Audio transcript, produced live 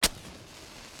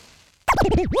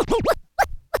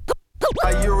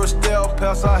You're a still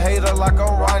pass, I hate her like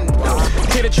I'm running.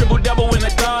 Hit a triple-double in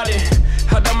the garden.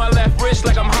 Held on my left wrist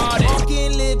like I'm Harden.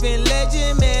 Walking, living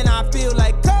legend, man, I feel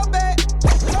like Kobe.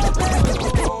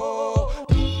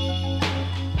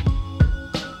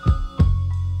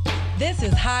 This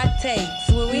is Hot Takes,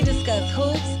 where we discuss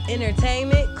hoops,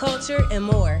 entertainment, culture, and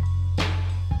more.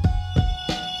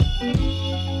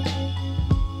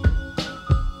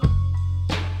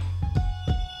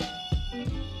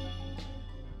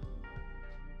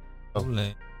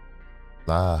 Rolling.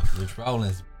 Live. Rich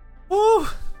Rollins. Woo!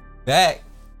 Back.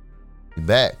 We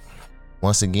back.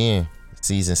 Once again.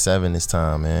 Season 7 this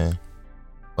time, man.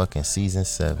 Fucking season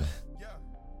 7. We should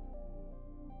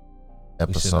have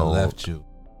Episode. left you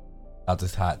out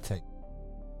this hot take.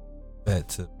 Bet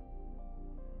to.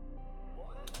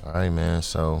 Alright, man.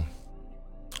 So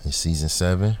it's season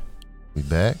 7. We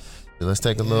back. So let's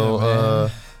take a little man.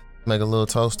 make a little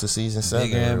toast to season 7.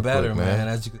 Bigger and real better, quick, man.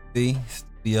 As you can see,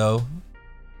 studio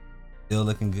still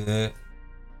looking good.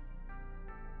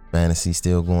 Fantasy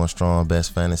still going strong.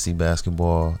 Best fantasy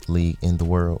basketball league in the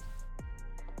world.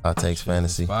 Hot Takes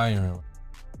Fantasy. Inspiring.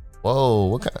 Whoa,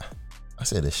 what kind? I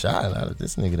said a shot out of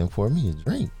this nigga. Then pour me a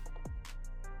drink.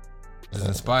 It's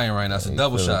inspiring right now. It's a You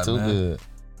double feeling shot, too man. good.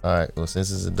 All right. Well,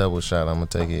 since it's a double shot, I'm gonna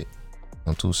take it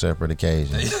on 2 separate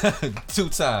occasions. 2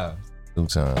 times. 2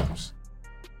 times.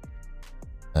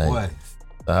 Hey, Boy.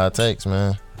 the Hot Takes,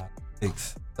 man.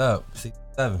 6 up. 6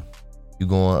 7. You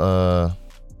going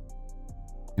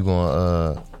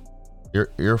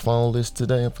earphone list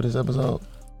today for this episode?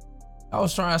 I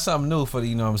was trying something new for the,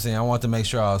 you know what I'm saying? I wanted to make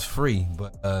sure I was free,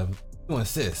 but you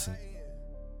insist.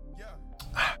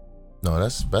 No,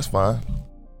 that's fine.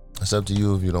 It's up to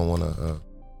you if you don't want to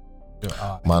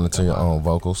monitor your own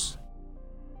vocals.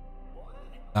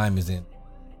 Time is in.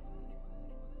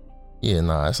 Yeah,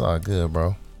 nah, it's all good,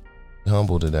 bro. You're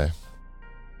humble today.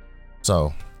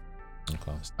 So,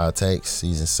 Hot Takes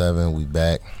season 7, we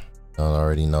back. Y'all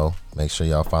already know. Make sure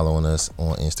y'all following us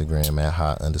on Instagram at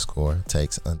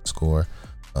hot_takes_.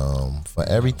 For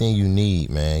everything you need,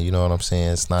 man. You know what I'm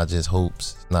saying? It's not just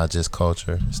hoops. It's not just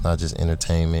culture. It's not just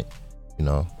entertainment, you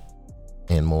know,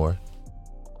 and more.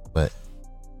 But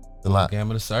a lot.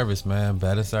 Gamma the service, man.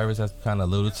 Better service, that's kind of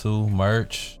alluded to.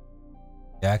 Merch.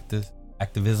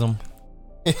 Activism.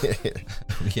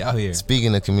 We out here.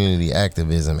 Speaking of community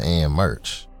activism and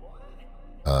merch,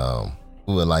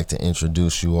 we would like to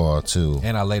introduce you all to.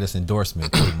 And our latest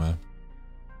endorsement, too, man.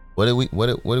 What do we?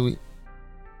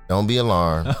 Don't be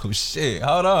alarmed. Oh, shit.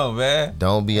 Hold on, man.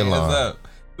 Don't be alarmed. What's up?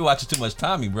 You watching too much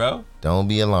Tommy, bro. Don't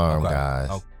be alarmed, Okay. guys.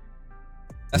 Okay.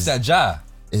 That's that Ja.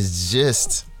 It's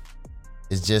just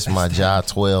my Ja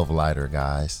 12 lighter,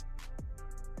 guys.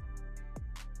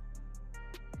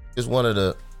 It's one of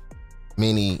the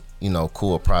many,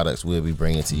 cool products we'll be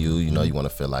bringing to you. You know, you want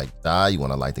to feel like Ja, you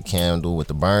want to light the candle with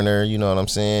the burner. You know what I'm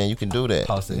saying? You can do that.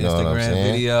 Post an You know what I'm Instagram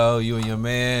saying? video, you and your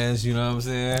mans, you know what I'm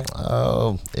saying?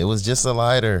 Oh, it was just a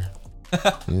lighter.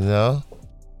 You know,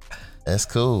 that's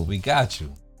cool. We got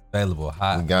you. Available.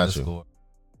 Hot. We got you.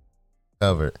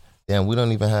 Covered. Damn, we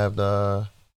don't even have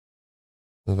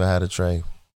we haven't had a tray.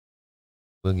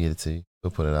 We'll get it to you.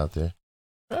 We'll put it out there.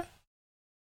 Okay.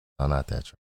 No, not that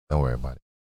tray. Don't worry about it.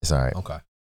 It's all right. Okay.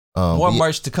 More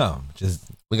merch to come. Just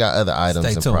we got other items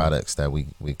stay and tuned. products that we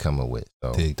coming with.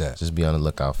 So dig that. just be on the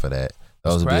lookout for that.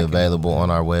 Those will be cracking, available man.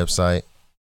 on our website,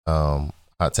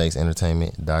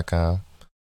 hottakesentertainment.com.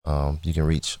 You can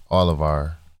reach all of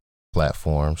our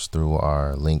platforms through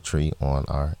our link tree on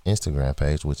our Instagram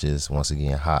page, which is once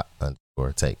again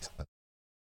hot_takes.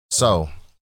 So,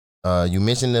 you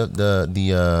mentioned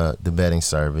the betting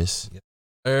service,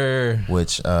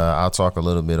 which I'll talk a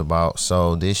little bit about.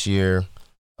 So this year,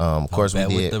 of course, bet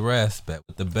we did with the rest, bet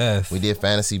with the best. we did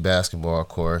fantasy basketball, of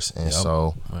course, and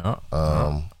so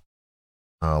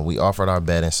we offered our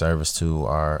betting service to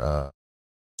our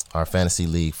fantasy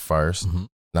league first. Mhm.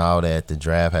 Now that the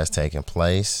draft has taken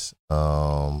place,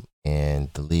 and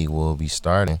the league will be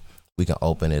starting, we can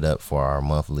open it up for our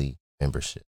monthly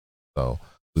membership. So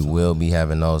we will be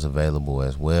having those available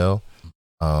as well.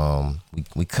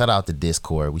 We cut out the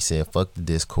Discord. We said fuck the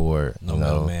Discord. No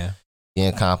middleman.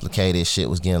 Getting complicated, shit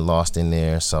was getting lost in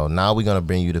there. So now we're gonna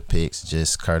bring you the picks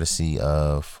just courtesy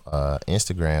of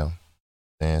Instagram.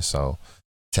 And so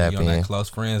tap You in. on that close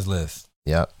friends list.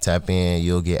 Yep, tap in.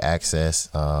 You'll get access.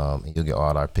 And you'll get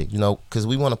all our picks. Because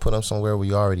we want to put them somewhere where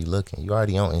you're already looking. You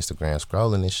already on Instagram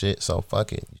scrolling and shit. So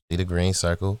fuck it. You see the green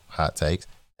circle, hot takes.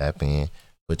 Tap in.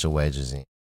 Put your wagers in.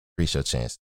 Increase your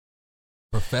chance.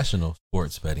 Professional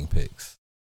sports betting picks.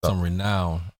 Some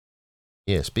renowned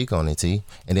Yeah, speak on it, T.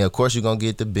 And then of course you're gonna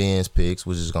get the Ben's picks,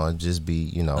 which is gonna just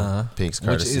be, picks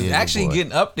courtesy. Which is actually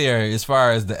getting up there as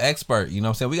far as the expert. You know what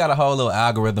I'm saying? We got a whole little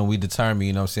algorithm we determine,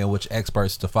 you know what I'm saying, which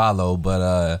experts to follow.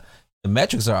 But the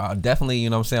metrics are definitely, you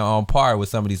know what I'm saying, on par with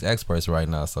some of these experts right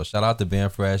now. So shout out to Ben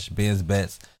Fresh, Ben's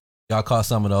Bets. Y'all caught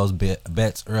some of those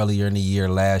bets earlier in the year,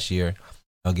 last year.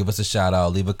 Give us a shout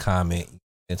out, leave a comment,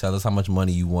 and tell us how much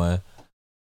money you won.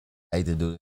 I hate to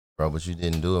do it, bro, but you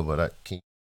didn't do it. But can you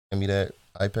hand me that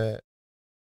iPad?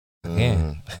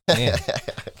 Can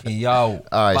y'all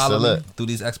follow me through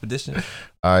these expeditions?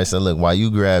 All right, so look, while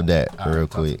you grab that real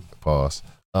quick, pause.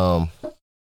 I'm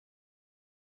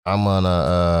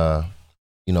gonna,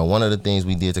 one of the things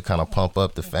we did to kind of pump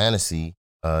up the fantasy,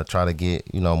 try to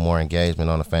get, more engagement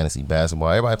on the fantasy basketball.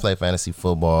 Everybody play fantasy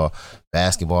football,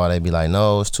 basketball. They be like,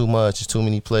 no, it's too much. It's too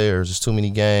many players. It's too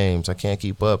many games. I can't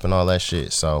keep up and all that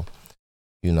shit. So,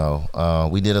 we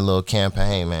did a little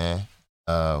campaign, man.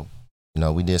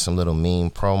 We did some little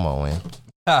meme promoing,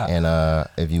 and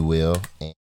if you will,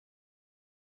 and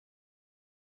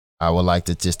I would like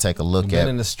to just take a look at. Been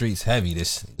in the streets heavy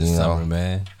this summer,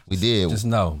 man. We did. Just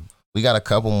know we got a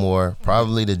couple more.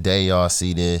 Probably the day y'all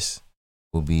see this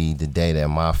will be the day that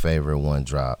my favorite one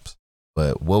drops.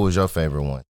 But what was your favorite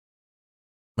one?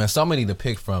 Man, so many to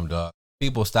pick from, dog.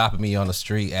 People stopping me on the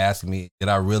street asking me, did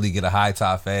I really get a high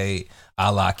top fade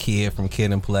a la Kid from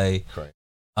Kid and Play? Correct.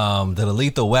 The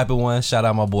Lethal Weapon one, shout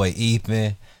out my boy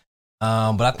Ethan.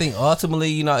 But I think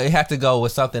ultimately, it had to go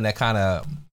with something that kind of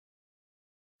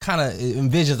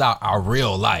envisions our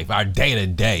real life, our day to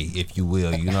day, if you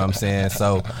will. You know what I'm saying?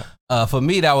 So for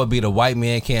me, that would be the White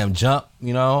Man Can't Jump.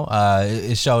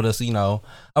 It showed us,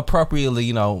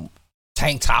 appropriately,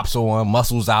 tank tops on,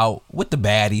 muscles out with the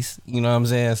baddies. You know what I'm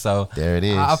saying? So there it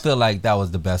is. I feel like that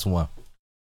was the best one.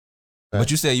 Okay.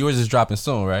 But you said yours is dropping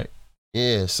soon, right?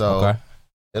 Yeah. So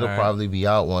it'll probably be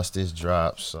out once this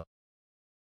drops. So.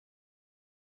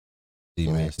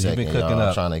 You've been cooking up.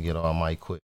 I'm trying to get all my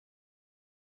quick.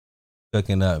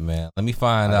 Cooking up, man. Let me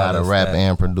find out. I got to rap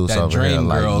and produce over here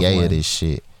like yeah, this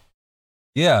shit.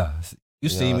 Yeah, you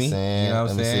see me. You know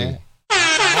what I'm saying?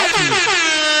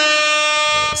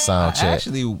 Sound check. I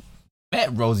actually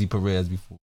met Rosie Perez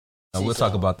before. We'll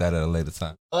talk about that at a later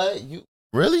time. You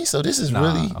really? So this is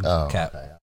really cap.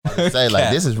 Okay. Say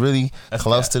like this is really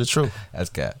close to the truth. That's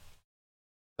cap.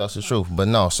 Close to the truth, but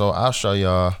no. So I'll show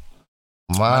y'all.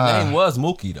 My name was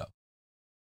Mookie though.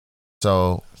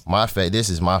 So this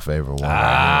is my favorite one.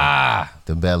 Right here.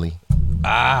 The belly.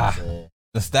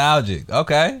 Nostalgic.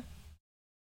 Okay.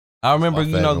 I remember,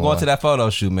 going to that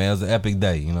photo shoot, man. It was an epic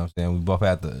day. You know what I'm saying? We both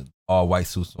had the all white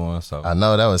suits on. So I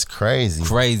know that was crazy.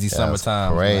 Crazy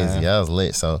summertime. Crazy. Man. That was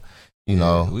lit. So,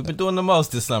 we've been doing the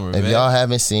most this summer, if man. y'all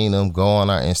haven't seen them, go on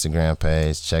our Instagram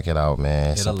page. Check it out,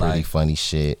 man. Some pretty funny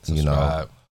shit, Subscribe.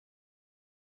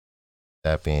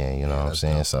 Tap in, you know what I'm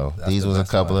saying? So these was a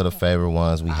couple of the favorite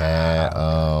ones we had.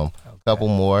 A couple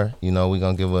more, we're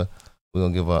gonna give a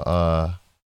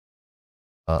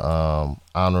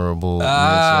honorable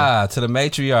mention to the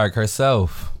matriarch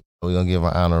herself. We're gonna give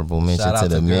an honorable mention to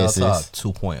the missus. Girl Talk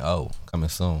 2.0 coming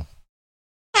soon.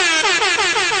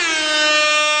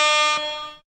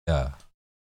 Yeah.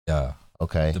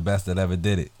 Okay. The best that ever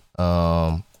did it.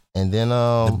 And then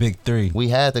the big three. We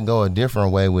had to go a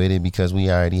different way with it because we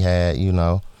already had, came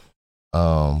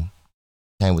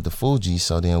with the Fuji,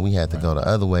 so then we had to go the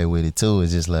other way with it too, and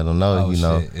just let them know,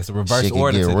 shit. It's a reverse shit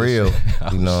order. Can get real.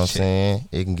 You know what I'm saying?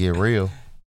 It can get real.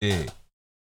 Yeah.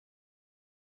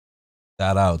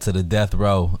 Shout out to the death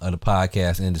row of the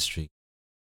podcast industry.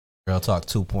 Girl Talk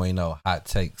 2.0, hot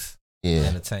takes. Yeah.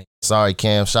 Entertainment. Sorry,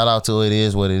 Cam. Shout out to It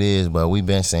Is What It Is, but we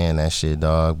been saying that shit,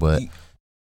 dog. But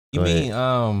you mean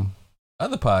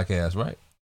other podcasts, right?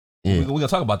 Yeah. We gonna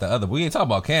talk about the other. We ain't talking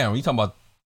about Cam. We talking about.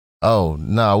 Oh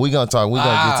no, we gonna talk. We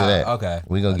gonna get to that. Okay,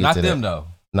 we gonna get not to them that.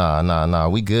 though. Nah.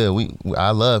 We good. I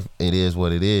love It Is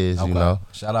What It Is. Okay.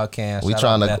 Shout out Cam. We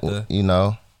trying to,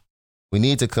 we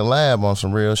need to collab on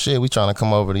some real shit. We trying to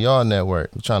come over to y'all network.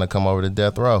 We trying to come over to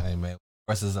Death Row. Hey man,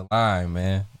 versus a line,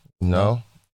 man.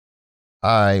 All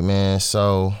right, man.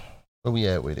 So where we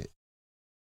at with it?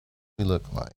 We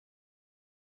look like.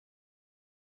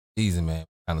 Easy, man.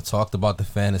 Kind of talked about the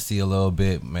fantasy a little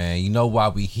bit, man. You know why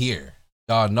we here.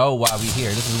 Y'all know why we here.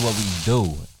 This is what we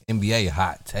do. NBA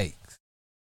hot takes.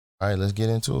 All right, let's get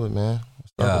into it, man.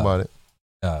 Let's talk about it.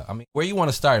 Where you want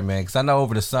to start, man? Because I know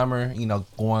over the summer,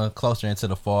 going closer into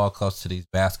the fall, close to these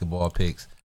basketball picks,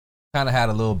 kind of had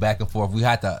a little back and forth. We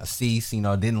had to cease,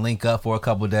 didn't link up for a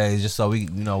couple of days just so we,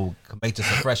 could make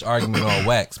just a fresh argument on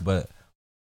wax. But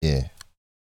yeah,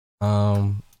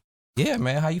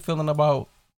 man, how you feeling about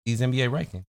these NBA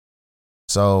rankings?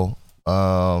 So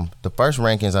The first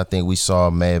rankings I think we saw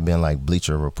may have been like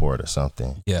Bleacher Report or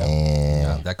something. Yeah.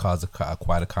 And that caused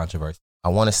quite a controversy. I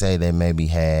want to say they maybe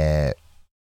had,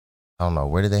 I don't know,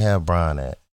 where did they have Brian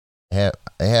at?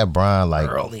 They had Brian like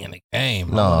early in the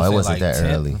game. No, it wasn't like that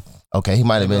 10th. Early. Okay, he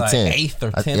might have been like 10th. 8th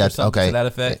or 10th or something to that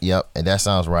effect. Yep, and that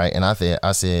sounds right. And I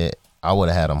said I would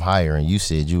have had him higher, and you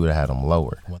said you would have had him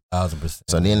lower. 1,000%.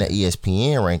 So then the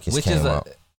ESPN rankings came out.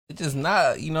 It's just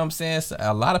not, you know what I'm saying?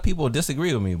 A lot of people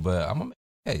disagree with me, but I'm going to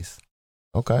make a case.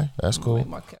 Okay, that's cool.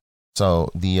 So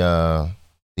the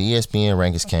ESPN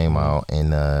rankings came out,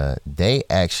 and they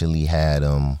actually had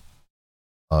him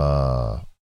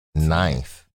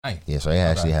 9th. Yeah, so they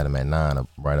actually had him at 9,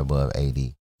 right above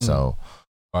AD. So,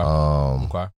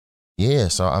 yeah,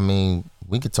 so I mean,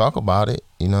 we could talk about it.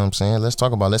 You know what I'm saying? Let's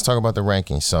talk about the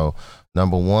rankings. So,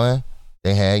 number 1,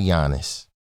 they had Giannis.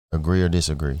 Agree or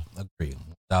disagree? Agree,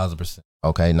 1,000%.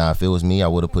 Okay, now if it was me, I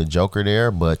would have put Joker there,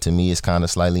 but to me, it's kind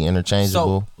of slightly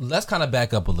interchangeable. So let's kind of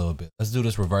back up a little bit. Let's do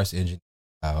this reverse engineering.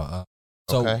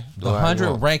 So okay, the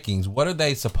 100 rankings, what are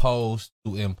they supposed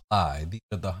to imply? These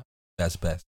are the best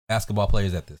basketball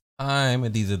players at this time,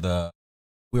 and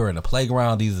we were in the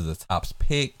playground. These are the top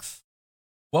picks.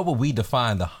 What would we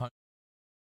define the 100?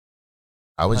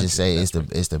 I would just say it's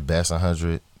the best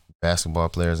 100 basketball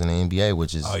players in the NBA,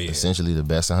 which is essentially the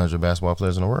best 100 basketball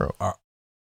players in the world.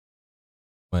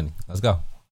 Money. Let's go.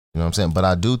 You know what I'm saying? But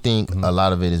I do think a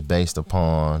lot of it is based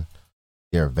upon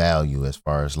their value as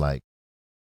far as like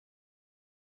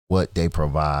what they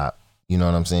provide, you know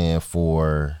what I'm saying,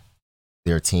 for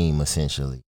their team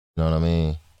essentially. You know what I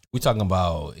mean? We talking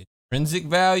about intrinsic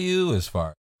value as far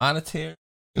as monetary?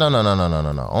 No.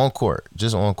 On court.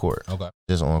 Just on court. Okay.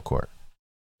 Just on court.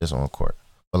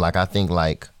 But like I think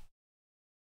like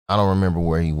I don't remember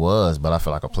where he was, but I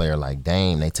feel like a player like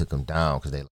Dame, they took him down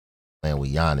because they playing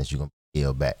with Giannis, you're gonna be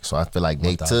ill back. So I feel like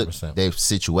they 100%. Took their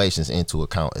situations into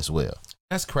account as well.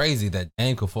 That's crazy that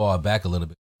Dame could fall back a little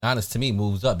bit. Giannis to me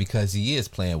moves up because he is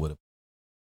playing with him.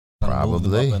 Probably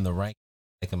move him up in the rank,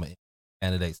 make him a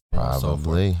candidate.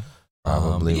 Probably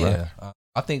yeah. Right.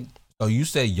 I think so. You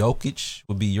said Jokic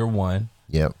would be your 1.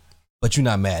 Yep. But you're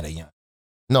not mad at Giannis.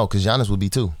 No, because Giannis would be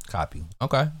 2. Copy.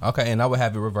 Okay, and I would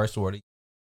have it reverse order.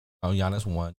 Giannis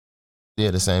 1.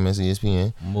 Yeah, the same as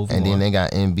ESPN. Moving then on. they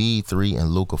got Embiid 3 and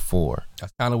Luka 4.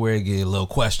 That's kind of where it get a little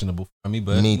questionable for me,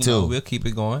 but me too. We'll keep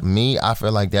it going. Me, I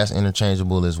feel like that's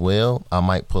interchangeable as well. I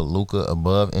might put Luka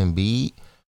above Embiid,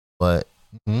 but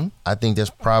I think that's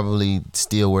probably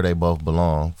still where they both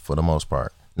belong for the most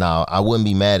part. Now, I wouldn't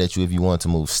be mad at you if you wanted to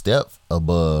move Steph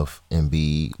above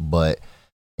Embiid, but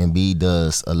Embiid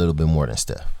does a little bit more than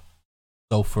Steph.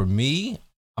 So for me,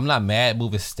 I'm not mad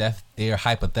moving Steph there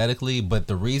hypothetically, but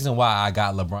the reason why I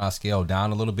got LeBron scaled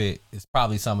down a little bit is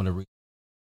probably some of the reasons.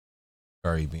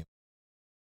 Curry being.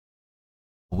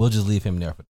 We'll just leave him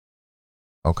there for.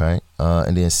 Okay,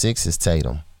 and then 6 is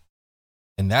Tatum,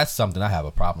 and that's something I have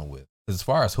a problem with. As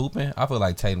far as hooping, I feel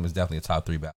like Tatum is definitely a top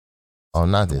 3 basketball. Oh,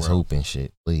 not this hooping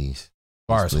shit, please.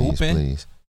 As far as hooping,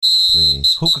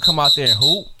 please. Who could come out there and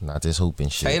hoop? Not this hooping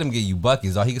shit. Tatum get you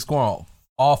buckets. He can score on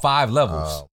all 5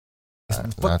 levels.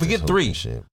 Forget 3.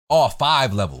 Shit. All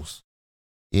 5 levels.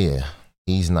 Yeah,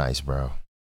 he's nice, bro.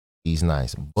 He's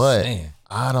nice, but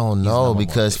I don't know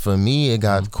because for me it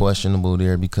got questionable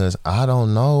there because I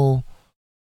don't know.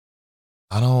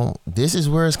 This is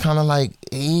where it's kind of like,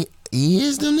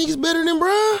 is them niggas better than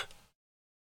Bron?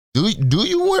 Do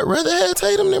you rather have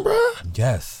Tatum than Bron?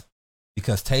 Yes,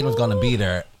 because Tatum's gonna be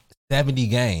there 70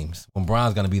 games when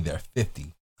Bron's gonna be there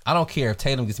 50. I don't care if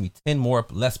Tatum gets me 10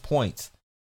 less points.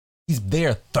 He's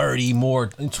there 30 more,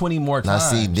 20 more times. Now,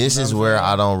 see, this is where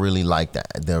I don't really like the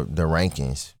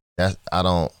rankings. This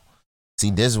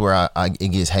is where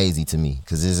it gets hazy to me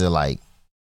because is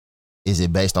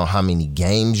it based on how many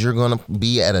games you're gonna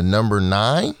be at a number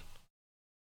 9,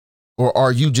 or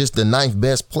are you just the 9th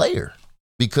best player?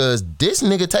 Because this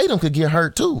nigga Tatum could get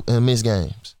hurt too and miss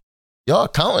games. Y'all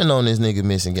counting on this nigga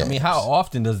missing games. I mean, how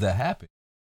often does that happen?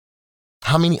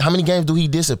 How many games do he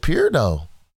disappear though?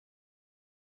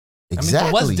 Exactly. I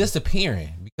mean, what's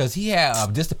disappearing? Because he had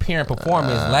a disappearing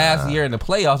performance last year in the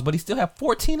playoffs, but he still had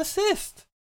 14 assists.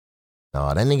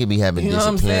 No, that nigga be having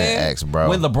disappearing acts, bro.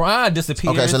 When LeBron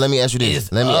disappears. Okay, so let me ask you this.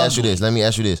 Let me ask you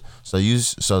this. So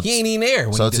he ain't even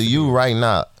there. So to you right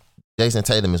now, Jason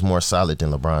Tatum is more solid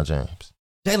than LeBron James.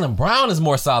 Jaylen Brown is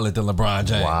more solid than LeBron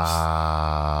James.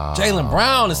 Wow. Jaylen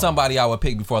Brown is somebody I would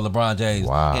pick before LeBron James.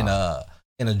 Wow.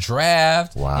 In a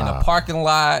draft, wow. in a parking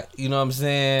lot, you know what I'm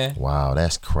saying? Wow,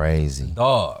 that's crazy.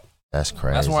 Dog. That's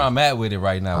crazy. That's where I'm at with it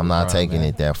right now. I'm not taking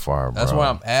it that far, bro. That's where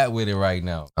I'm at with it right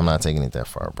now. I'm not taking it that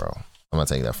far, bro. I'm gonna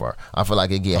take that far. I feel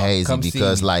like it get hazy come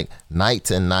because see me. like night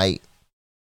to night,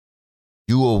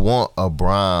 you will want a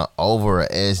Bron over a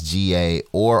SGA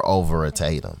or over a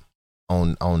Tatum.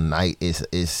 On night,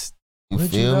 it's you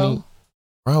Would feel you, me, though?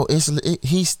 bro?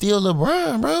 He's still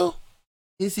LeBron, bro.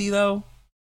 Is he though?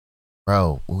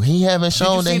 Bro, he haven't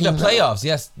shown Did you that see the playoffs?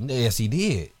 Yes, he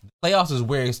did. The playoffs is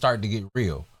where it started to get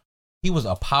real. He was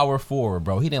a power forward,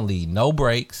 bro. He didn't leave no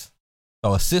breaks.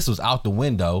 So assist was out the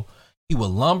window. He would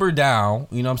lumber down,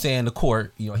 you know what I'm saying, the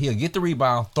court. You know, he'll get the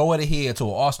rebound, throw it ahead to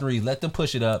an Austin Reeves, let them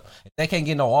push it up. If they can't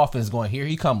get no offense going, here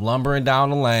he come lumbering down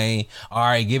the lane. All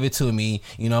right, give it to me.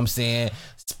 You know what I'm saying?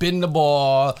 Spinning the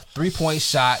ball, 3-point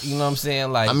shot. You know what I'm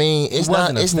saying? Like, I mean, it's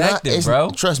effective, bro.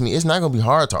 Trust me, it's not gonna be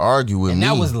hard to argue with me. And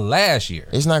that was last year.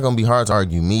 It's not gonna be hard to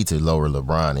argue me to lower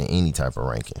LeBron in any type of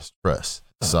rankings. Trust.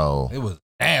 So it was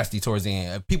nasty towards the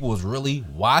end. People was really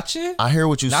watching. I hear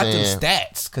what you're Not saying. them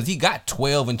stats, because he got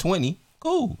 12 and 20.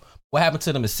 Cool. What happened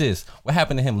to them assists? What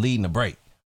happened to him leading the break?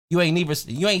 You ain't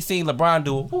seen LeBron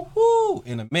do a woo-hoo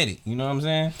in a minute. You know what I'm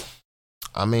saying?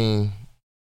 I mean,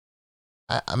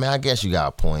 I guess you got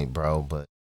a point, bro. But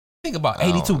Think about I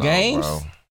don't 82 know, games. bro.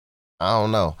 I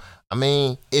don't know. I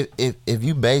mean, if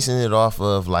you basing it off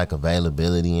of like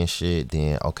availability and shit,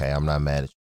 then okay, I'm not mad at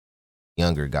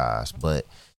younger guys. But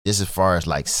just as far as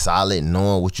like solid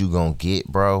knowing what you gonna get,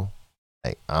 bro,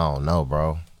 like I don't know,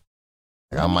 bro.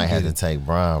 Like, I might have to take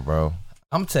Bron, bro.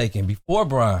 I'm taking before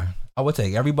Brian. I would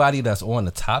take everybody that's on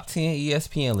the top 10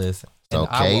 ESPN list. So And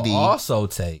I KD, will also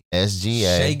take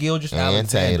SGA, Shai Gilgeous-Alexander, and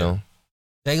Tatum.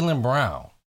 Jaylen Brown,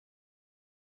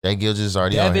 Shai Gilgeous is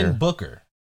already on Devin here. Booker,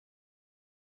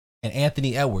 and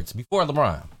Anthony Edwards before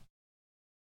LeBron.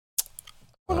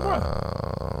 Before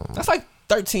LeBron. That's like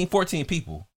 13, 14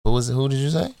 people. Who did you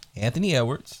say? Anthony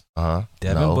Edwards, Uh-huh.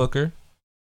 Devin No. Booker,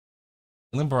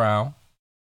 Jaylen Brown.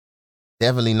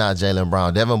 Definitely not Jaylen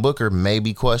Brown. Devin Booker may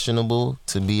be questionable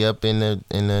to be up in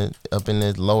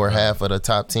the lower half of the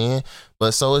top 10,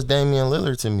 but so is Damian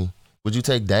Lillard to me. Would you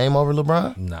take Dame over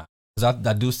LeBron? Nah. Because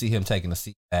I do see him taking a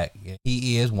seat back.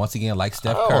 He is, once again, like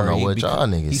Steph I Curry. don't know what because y'all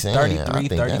niggas he's saying. 33, I think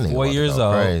that nigga 34 about to years go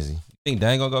old. Crazy. You think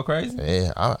Dame gonna go crazy?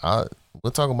 Yeah,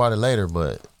 we'll talk about it later,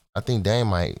 but I think Dame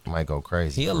might go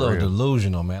crazy. He a for little real.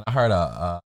 delusional, man. I heard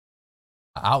a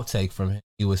outtake from him.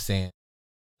 He was saying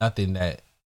nothing that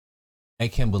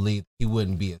make him believe he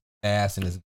wouldn't be as fast and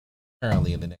as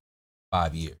currently in the next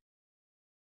 5 years.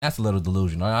 That's a little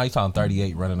delusional. Now he's talking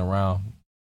 38, running around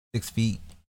 6 feet.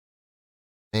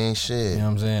 Ain't shit. You know what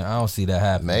I'm saying? I don't see that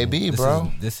happening. Maybe,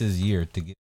 bro. This is year to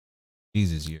get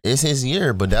Jesus year. It's his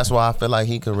year, but that's why I feel like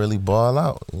he could really ball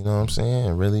out. You know what I'm saying?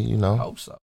 And really, I hope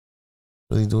so.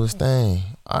 really do his thing.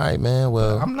 All right, man.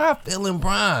 Well, I'm not feeling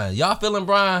Brian. Y'all feeling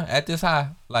Brian at this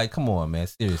high? Like, come on, man.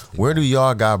 Seriously. where do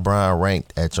y'all got Brian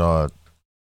ranked at y'all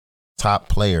top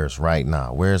players right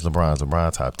now? Where's LeBron? Is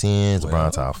LeBron top 10? Is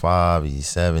LeBron top 5? Is he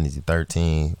 7? Is he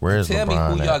 13? Where's Tell LeBron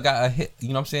me who at? y'all got a hit. You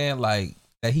know what I'm saying? Like,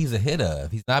 that he's a hit of.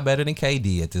 He's not better than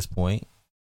KD at this point.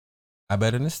 Not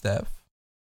better than Steph.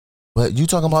 But you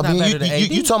talking about He's not being better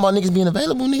than you AD. talking about niggas being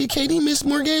available? Nigga, KD missed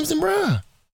more games than Brian.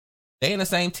 They in the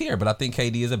same tier, but I think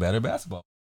KD is a better basketball.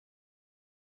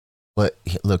 But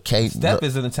look, Steph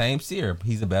is in the same tier.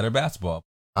 He's a better basketball.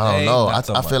 I don't Dame, know. not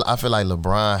so I much. feel like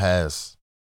LeBron has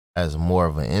more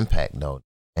of an impact though.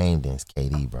 Aimed than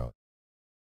KD, bro.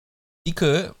 He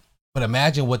could, but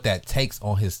imagine what that takes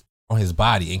on his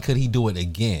body, and could he do it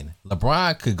again?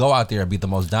 LeBron could go out there and be the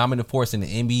most dominant force in the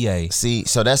NBA. See,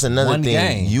 so that's another One thing.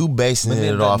 game. You basing But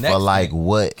then it the off next of like thing,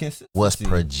 what's consistency.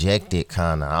 projected,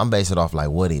 kind of. I'm basing it off like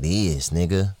what it is,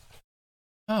 nigga.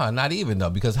 No, not even though,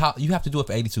 because how you have to do it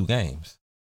for 82 games.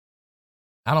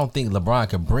 I don't think LeBron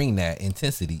can bring that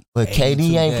intensity. But 82 KD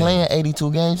ain't games. playing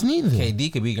 82 games neither.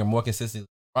 KD could be more consistent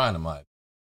than LeBron in my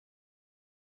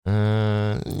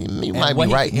You might what be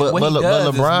he- right, and but what he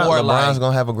does is more LeBron's like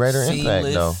gonna have a greater impact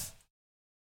though. seamless.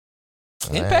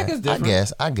 Impact Man, is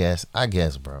different. I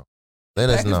guess, bro. Let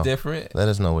Impact us know. is different. Let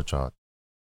us know what y'all.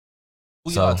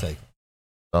 Who So- y'all taking?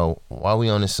 So while we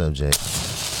on this subject,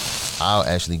 I'll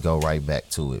actually go right back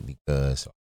to it because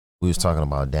we was talking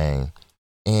about Dame,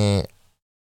 and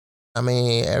I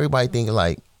mean everybody thinking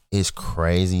like it's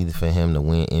crazy for him to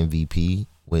win MVP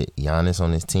with Giannis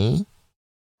on his team,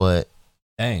 but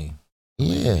Dang.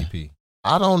 yeah, MVP.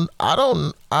 I don't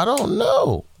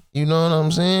know. You know what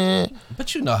I'm saying?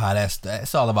 But you know how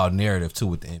it's all about narrative too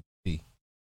with the MVP.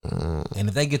 And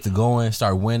if they get to going,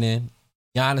 start winning,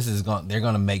 they're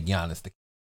gonna make Giannis the.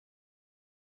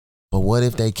 But what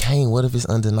if they can't? What if it's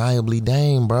undeniably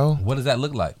Dame, bro? What does that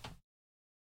look like?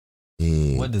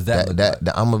 Yeah. What does that look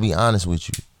like? I'm gonna be honest with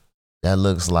you. That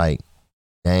looks like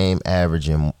Dame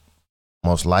averaging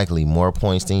most likely more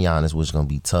points than Giannis, which is gonna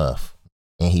be tough,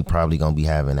 and he probably gonna be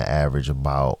having an average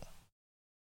about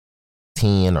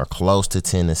 10 or close to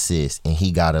 10 assists, and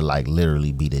he gotta like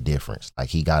literally be the difference. Like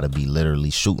he gotta be literally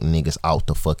shooting niggas out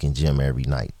the fucking gym every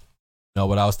night. You know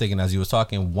what I was thinking as you was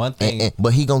talking? One thing,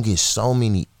 but he gonna get so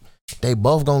many. They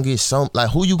both gonna get some. Like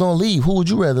who you gonna leave? Who would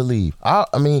you rather leave? I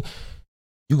mean,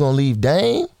 you gonna leave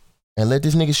Dame and let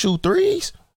this nigga shoot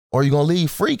threes, or you gonna leave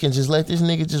Freak and just let this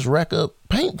nigga just rack up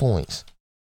paint points?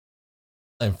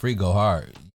 letting Freak go hard.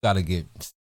 You gotta get.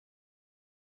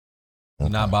 You're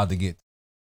not about to get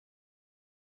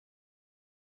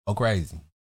go crazy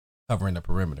covering the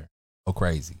perimeter. Go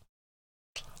crazy.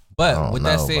 But with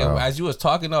that said, as you was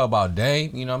talking though about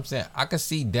Dame, you know what I'm saying? I could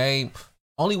see Dame.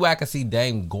 Only way I could see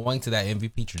Dame going to that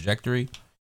MVP trajectory,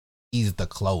 he's the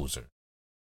closer.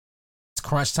 It's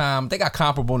crunch time. They got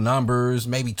comparable numbers,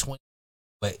 maybe 20.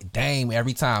 But Dame,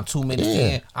 every time 2 minutes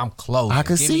in, I'm close. I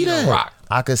can see that.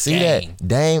 I can see that.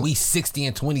 Dame, we 60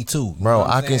 and 22. Bro,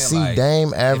 I can see like,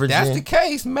 Dame averaging. If that's the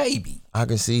case, maybe. I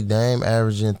can see Dame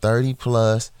averaging 30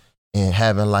 plus and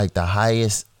having like the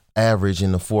highest average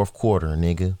in the fourth quarter,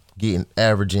 nigga.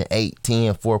 Averaging 8,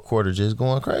 10, fourth quarter, just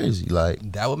going crazy.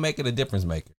 Like that would make it a difference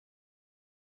maker.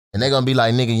 And they're gonna be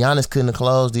like, nigga, Giannis couldn't have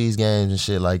closed these games and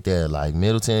shit like that. Like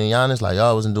Middleton and Giannis, like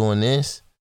y'all wasn't doing this.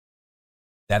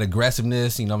 That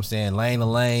aggressiveness, you know what I'm saying, lane to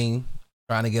lane,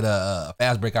 trying to get a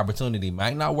fast break opportunity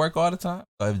might not work all the time.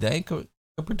 So if they could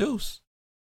produce,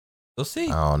 we'll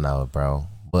see. I don't know, bro.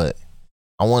 But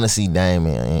I want to see Dame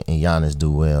and Giannis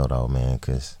do well, though, man,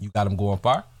 because... You got them going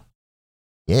far?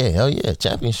 Yeah, hell yeah.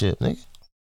 Championship, nigga.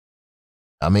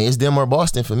 I mean, it's them or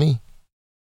Boston for me.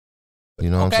 You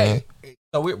know what I'm saying?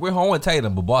 So we're home with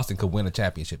Tatum, but Boston could win a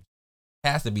championship. It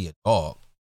has to be a dog.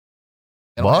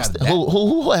 Boston?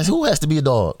 Who has to be a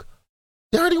dog?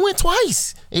 They already went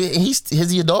twice.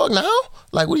 Is he a dog now?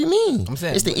 Like, what do you mean? I'm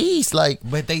saying it's the East. Like,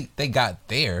 but they got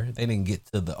there. They didn't get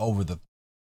to the over the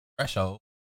threshold.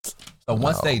 So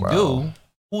once they do,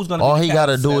 who's gonna? All he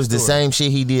gotta do is the same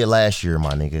shit he did last year,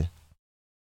 my nigga.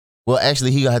 Well,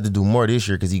 actually, he gonna have to do more this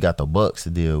year because he got the Bucks to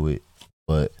deal with.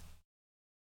 But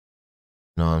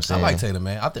you know what I'm saying? I like Tatum,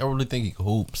 man. I really think he could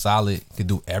hoop, solid, could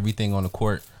do everything on the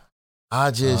court. I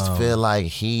just feel like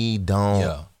he don't.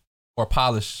 Yeah. Or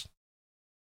polish.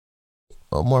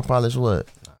 Oh, more polish what?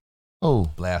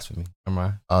 Oh. Blasphemy. Am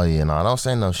I? Oh, yeah, no, don't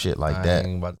say no shit like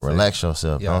that. Relax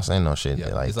yourself. Yeah. Don't say no shit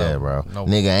like that, bro. No.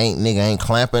 Nigga ain't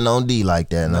clamping on D like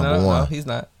that, number one. No, he's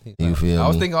not. You feel me? I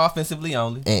was thinking offensively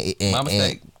only. My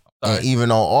mistake. And even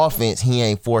on offense, he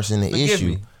ain't forcing the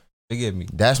issue. Forgive me.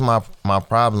 That's my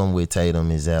problem with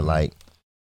Tatum is that, like,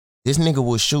 this nigga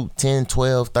will shoot 10,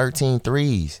 12, 13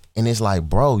 threes. And it's like,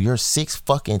 bro, you're 6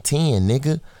 fucking 10,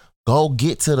 nigga. Go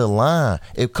get to the line.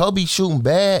 If Kobe shooting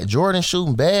bad, Jordan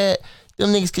shooting bad, them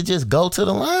niggas could just go to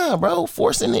the line, bro.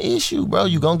 Forcing the issue, bro.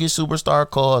 You gonna get superstar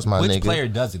calls, my nigga. Which player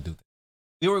doesn't do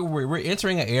that? We're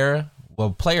entering an era where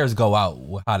players go out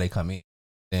with how they come in.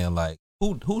 And like,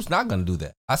 who's not gonna do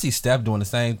that? I see Steph doing the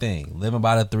same thing. Living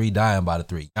by the 3, dying by the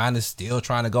 3. Giannis still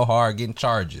trying to go hard, getting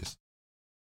charges.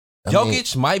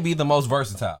 Jokic might be the most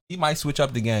versatile. He might switch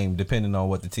up the game depending on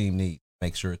what the team needs.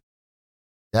 Make sure.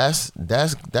 That's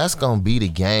gonna be the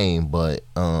game, but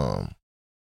I'm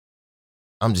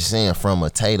just saying from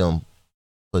a Tatum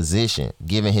position,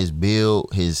 given his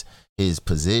build, his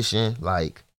position,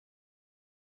 like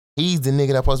he's the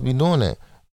nigga that's supposed to be doing that.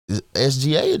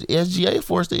 SGA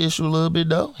forced the issue a little bit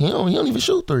though. He don't even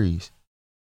shoot threes.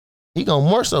 He gonna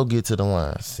more so get to the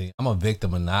line. See, I'm a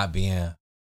victim of not being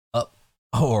up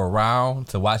or around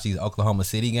to watch these Oklahoma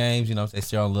City games. You know, they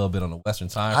still a little bit on the Western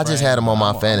time. I just had them on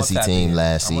my fantasy team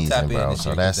last season, bro.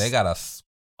 So they got a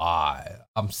squad.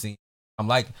 I'm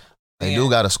like, they do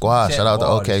got a squad. Shout out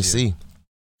to OKC.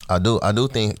 I do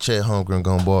think Chet Holmgren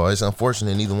gonna ball. It's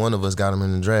unfortunate neither one of us got him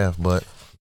in the draft, but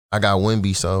I got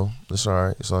Wemby, so it's all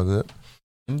right. It's all good.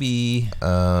 Wemby.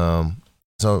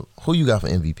 So who you got for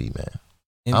MVP, man?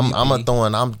 MVP.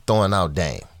 I'm throwing out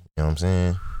Dame. You know what I'm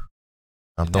saying?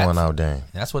 I'm throwing out Dame.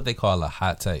 That's what they call a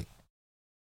hot take.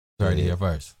 You heard it here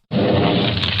first.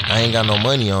 I ain't got no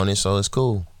money on it, so it's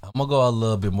cool. I'm gonna go a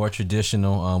little bit more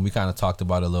traditional. We kind of talked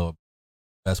about a little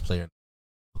best player.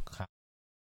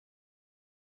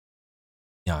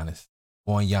 Giannis.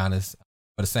 Going Giannis.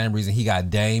 For the same reason he got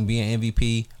Dame being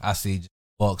MVP, I see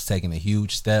Bucks taking a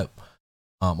huge step.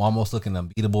 Almost looking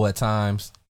unbeatable at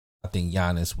times. I think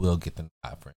Giannis will get the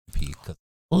nod for MVP.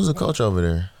 Who's the coach over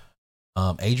there?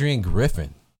 Adrian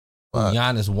Griffin.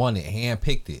 Giannis won it,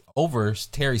 handpicked it over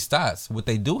Terry Stotts. What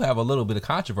they do have a little bit of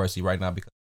controversy right now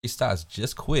because Terry Stotts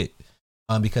just quit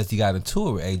because he got into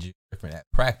it with Adrian Griffin at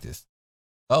practice.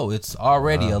 Oh, it's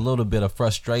already a little bit of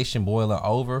frustration boiling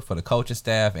over for the coaching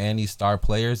staff and these star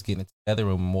players getting together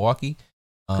in Milwaukee.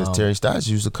 Because Terry Stotts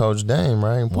used to coach Dame,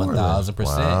 right? 1,000%.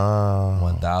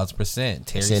 Wow. 1,000%.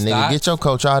 Terry said, Stotts, nigga, get your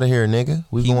coach out of here, nigga.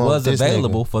 He was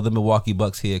available for the Milwaukee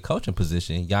Bucks head coaching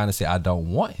position. Giannis said, I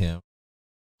don't want him.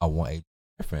 I want Adrian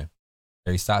Griffin.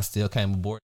 Terry Stotts still came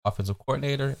aboard offensive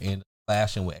coordinator and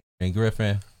flashing with Adrian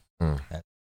Griffin.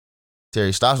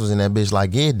 Terry Stotts was in that bitch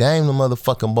like, yeah, Dame the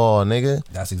motherfucking ball, nigga.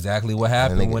 That's exactly what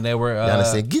happened when they were.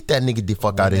 Giannis said, get that nigga the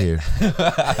fuck out of here.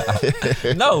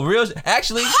 No,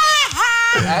 actually,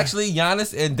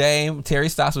 Giannis and Dame, Terry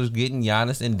Stotts was getting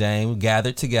Giannis and Dame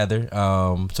gathered together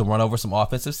to run over some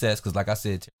offensive sets. Because, like I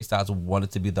said, Terry Stotts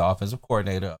wanted to be the offensive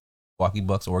coordinator of the Milwaukee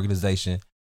Bucks organization.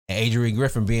 And Adrian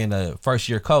Griffin, being a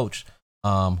first-year coach,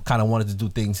 kind of wanted to do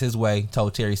things his way.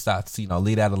 Told Terry Stotts,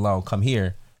 leave that alone. Come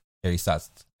here. Terry Stotts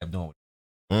kept doing it.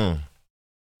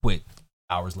 Quit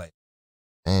hours later.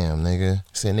 Damn, nigga.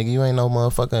 Said, nigga, you ain't no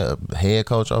motherfucking head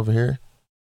coach over here.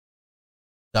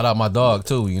 Shout out my dog,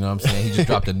 too. You know what I'm saying? He just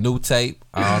dropped a new tape.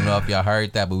 I don't know if y'all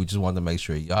heard that, but we just wanted to make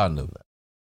sure y'all knew.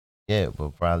 Yeah,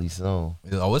 but probably soon.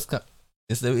 Oh,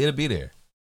 it'll be there.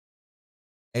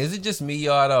 Hey, is it just me,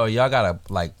 y'all, though? Or y'all got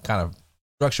to, kind of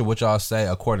structure what y'all say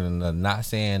according to not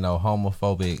saying no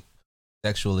homophobic,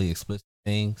 sexually explicit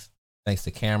things? Thanks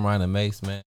to Cameron and Mace,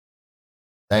 man.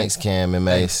 Thanks, Cam and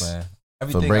Mace. Thanks, man.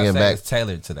 Everything for bringing back is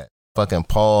tailored to that. Fucking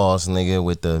pause, nigga,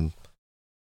 with the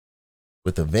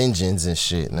vengeance and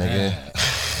shit, nigga.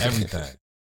 Everything.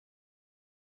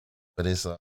 But it's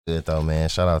good though, man.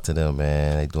 Shout out to them,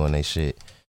 man. They doing their shit.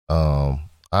 All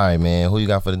right, man. Who you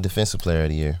got for the defensive player of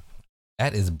the year?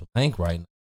 That is blank right now.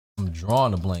 I'm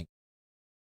drawing a blank.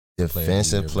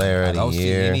 Defensive player of the year. I don't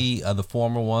see any of the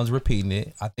former ones repeating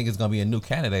it. I think it's gonna be a new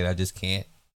candidate. I just can't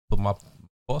put my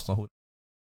post on who.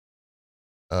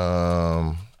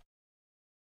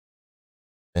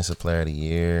 Defensive player of the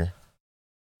year.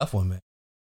 Tough one, man.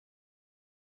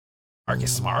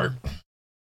 Marcus Smart.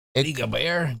 Eddie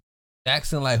Gobert.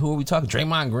 Jackson, who are we talking?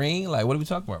 Draymond Green? What are we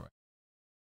talking about? What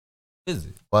is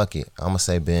it? Fuck it. I'm gonna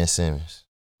say Ben Simmons.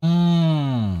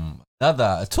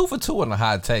 Another 2 for 2 on the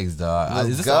hot takes, dog.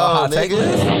 Is this go, all hot nigga. take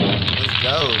list? Let's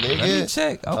go, nigga. Let me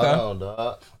check. Okay. Hold on,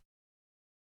 dog.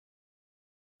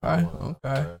 All right.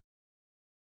 Okay.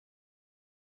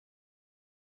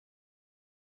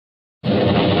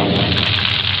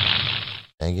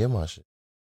 Can't get my shit.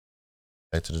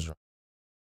 Back to the drum.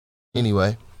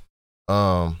 Anyway,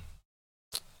 all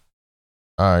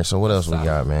right. So what else we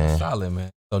got, man? Solid, man.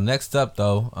 So next up,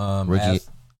 though, as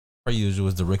per usual,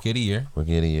 is the Rookie of the Year.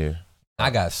 Rookie of the Year.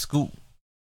 I got Scoot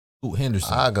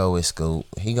Henderson. I go with Scoot.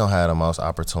 He gonna have the most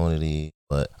opportunity,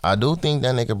 but I do think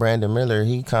that nigga Brandon Miller,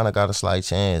 he kind of got a slight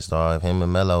chance, dog. Him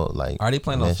and Melo, are they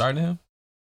planning on starting him?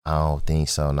 I don't think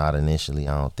so. Not initially.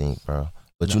 I don't think, bro.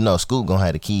 But Scoot gonna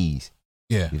have the keys.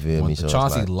 Yeah, you feel me? So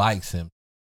Chauncey likes him.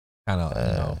 Kind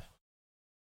of,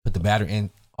 put the battery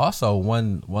in. Also,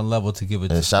 one level to give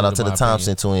it. And shout out to the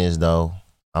Thompson twins, though.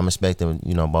 I'm expecting,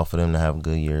 both of them to have a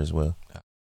good year as well.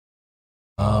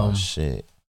 Shit.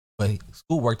 But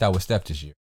Scoot worked out with Steph this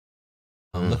year.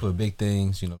 Look for big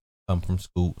things, come from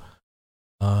Scoot.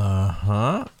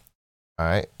 All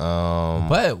right.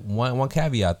 But one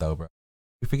caveat though, bro.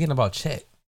 You're forgetting about Chet.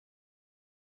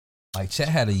 Chet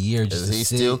had a year just. Is he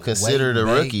still considered a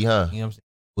rookie, huh? You know what I'm saying?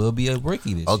 Will be a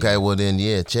rookie this year. Okay, well then,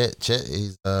 yeah, Chet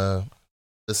is the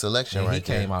selection right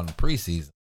there. He came out in the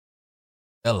preseason.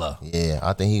 Hello. Yeah,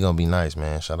 I think he gonna be nice,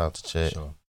 man. Shout out to Chet.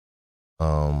 Sure.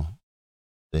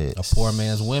 A poor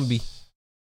man's Wemby.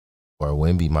 Or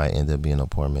Wemby might end up being a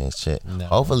poor man's Chet. No,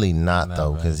 hopefully not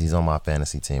though, because he's on my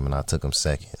fantasy team and I took him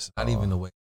second. So. Not even the way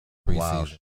preseason. Wow.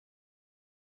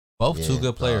 Both two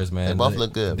good players, man. They both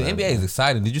look good. The NBA is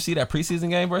exciting. Did you see that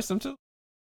preseason game versus them too?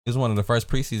 It was one of the first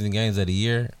preseason games of the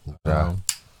year. It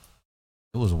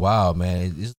was wild,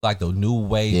 man. It's like the new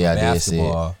wave of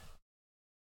basketball.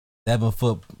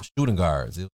 7-foot shooting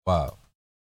guards. It was wild.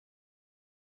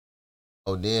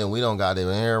 Oh, then we don't got it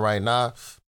in here right now.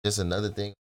 Just another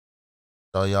thing.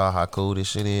 Show y'all how cool this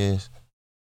shit is.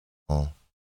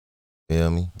 Feel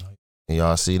me? Can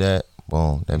y'all see that?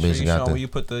 Boom. That bitch got the. Where you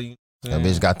put the. That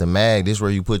bitch got the mag. This where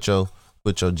you put your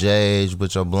J's,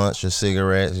 put your blunts, your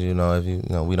cigarettes.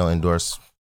 If we don't endorse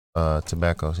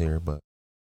tobaccos here, but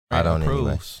I don't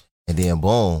anyway. And then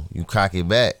boom, you cock it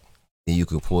back. Then you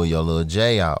could pull your little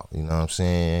J out. You know what I'm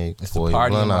saying? You it's pull your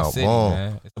blunt out. City, boom.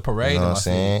 Man. It's a parade. You know what I'm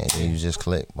saying? And you just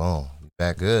click. Boom. You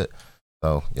back good.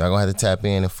 So y'all gonna have to tap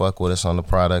in and fuck with us on the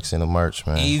products and the merch,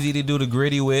 man. Easy to do the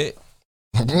gritty with.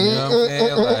 You know what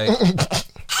I'm saying?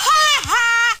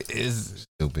 It's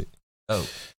stupid. Oh.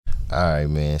 All right,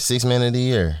 man. 6 man of the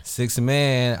year. 6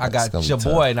 man. I That's got gonna be your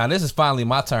tough. boy. Now this is finally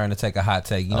my turn to take a hot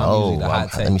take. You know, I'm usually the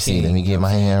hot take. Let me see. Let me get my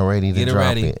hand ready to Get it drop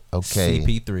ready. it. Okay.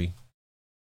 CP3.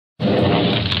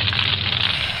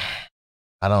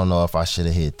 I don't know if I should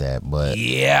have hit that, but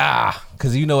Yeah,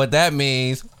 because you know what that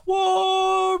means.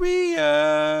 Warriors.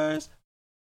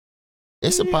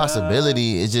 it's a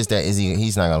possibility. It's just that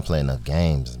he's not gonna play enough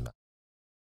games.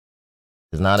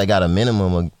 Because now they got a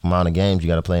minimum amount of games you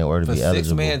got to play in order to For be 6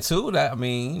 eligible. man too. That I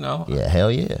mean, you know. Yeah, hell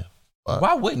yeah.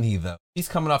 Why wouldn't he though? He's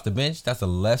coming off the bench. That's a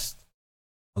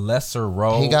lesser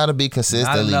role. He got to be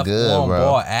consistently Not enough good, on bro.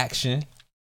 ball action.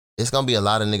 It's gonna be a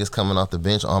lot of niggas coming off the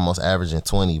bench, almost averaging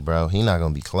 20, bro. He not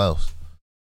gonna be close.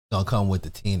 Gonna come with the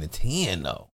 10 to 10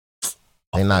 though.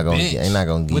 They not gonna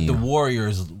give with you. the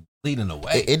Warriors leading the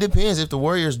way. It depends. If the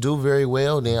Warriors do very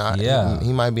well, then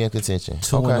he might be in contention.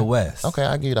 2 in the West. Okay,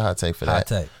 I'll give you the hot take for Hot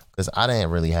that. take. Because I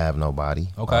didn't really have nobody.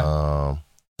 Okay.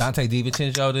 Dante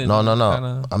DiVincenzo didn't.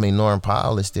 No. I mean, Norman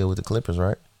Powell is still with the Clippers,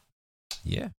 right?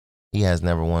 Yeah. He has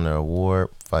never won an award.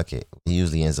 Fuck it. He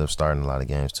usually ends up starting a lot of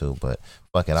games too, but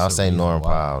fuck it. I'll say Norman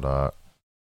Powell, dog.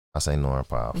 I'll say Norman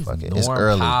Powell. Fuck it. It's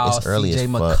early. It's early as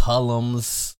fuck.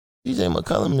 McCollum's. CJ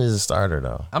McCollum is a starter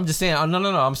though. I'm just saying. No.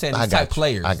 I'm saying these type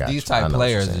players. These type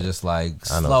players are just like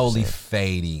slowly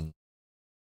fading.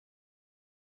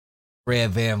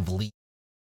 Fred Van Vliet.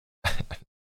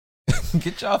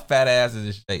 Get y'all fat asses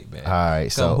in shape, man. All right,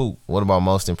 so what about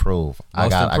most improved? I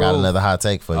got another hot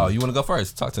take for you. Oh, you want to go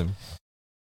first? Talk to me.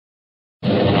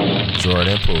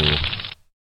 Jordan Poole.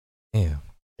 Damn.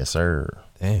 Yes, sir.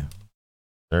 Damn.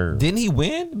 Sir. Didn't he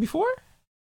win before?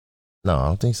 No, I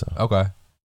don't think so.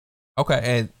 Okay,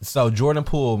 and so Jordan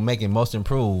Poole making most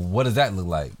improved. What does that look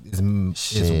like? Is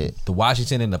the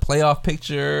Washington in the playoff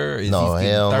picture? Is he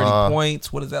getting 30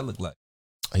 points? What does that look like?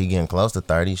 He getting close to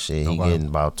 30. Shit, he getting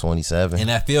about 27. And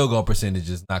that field goal percentage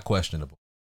is not questionable.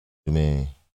 You mean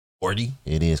 40?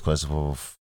 It is questionable.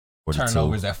 42.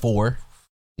 Turnovers at 4.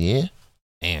 Yeah.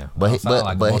 Damn. But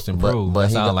most improved.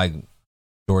 But sound like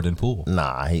Jordan Poole.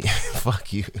 Nah,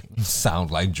 fuck you.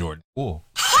 Sound like Jordan Poole.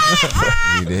 You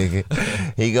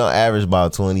nigga. He gonna average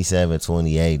about 27,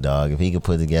 28, dog. If he could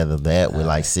put together that with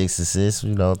like 6 assists,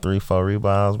 3-4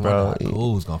 rebounds, bro.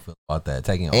 Who's gonna feel about that?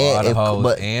 Taking all the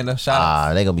hoes and the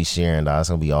shots. They gonna be sharing, dog. It's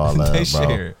gonna be all love, bro.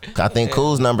 Share. I think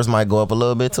Cool's numbers might go up a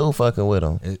little bit too, fucking with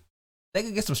him. They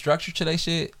could get some structure to their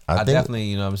shit. I definitely,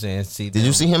 you know what I'm saying, Did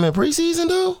you see him in preseason,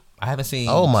 dude? I haven't seen.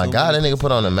 Oh my God, that nigga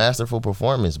put on a masterful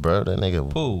performance, bro. That nigga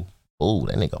Poole. Ooh,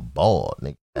 that nigga balled,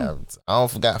 nigga. I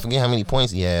forget how many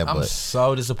points he had. I'm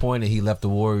so disappointed he left the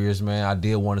Warriors, man. I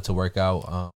did want it to work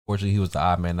out. Fortunately, he was the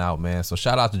odd man out, man. So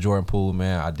shout out to Jordan Poole,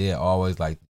 man. I did always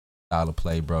like the style of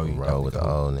play, bro. You roll with the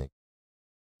old nigga.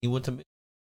 He went to me.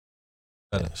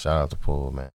 Yeah, shout out to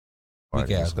Poole, man.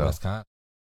 Weak ass Wisconsin.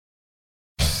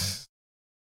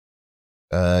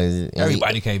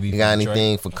 Everybody can't be. You got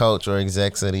anything for coach or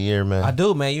execs of the year, man? I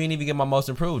do, man. You ain't even get my most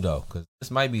improved though, because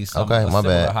this might be some my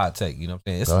bad. hot take. You know what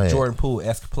I'm saying? It's a Jordan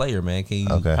Poole-esque player, man. Can you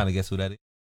kind of guess who that is?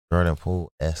 Jordan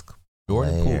Poole-esque.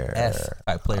 Jordan Poole-esque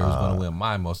type player who's going to win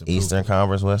my most improved. Eastern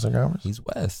Conference, Western Conference. He's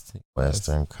West.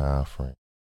 Western Conference.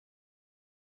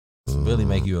 It's really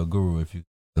make you a guru if you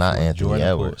not Anthony Jordan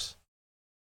Edwards. Poole.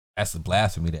 That's a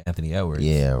blasphemy to Anthony Edwards.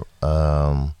 Yeah.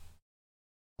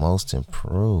 Most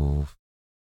improved.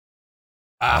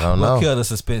 I don't know. We'll kill the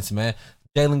suspense, man.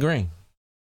 Jalen Green.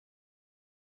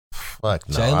 Fuck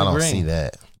no, I don't see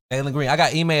that. Jalen Green. I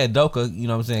got Ime Udoka, you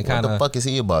know what I'm saying? What the fuck is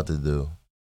he about to do?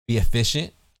 Be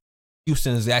efficient.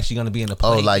 Houston is actually going to be in the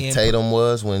play. Oh, like Tatum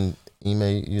was when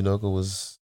Ime Udoka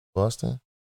was Boston?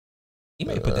 He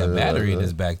may put that battery in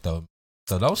his back, though.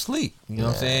 So don't sleep. You know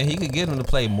what I'm saying? He could get him to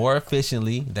play more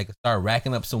efficiently. They could start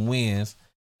racking up some wins.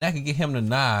 That could get him to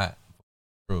nod.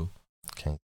 True.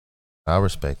 Okay. I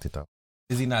respect it, though.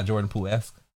 Is he not Jordan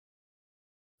Poole-esque?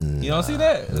 You don't see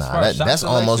that? That's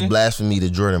almost blasphemy to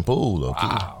Jordan Poole, though.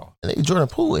 Wow. Jordan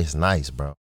Poole is nice,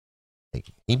 bro. Like,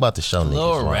 he about to show niggas. A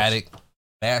little erratic.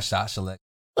 Bad shot select.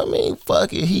 I mean,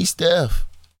 fuck it. He's Steph.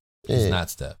 Yeah. He's not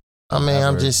Steph. I mean,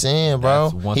 I'm just saying,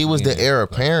 bro. He was the heir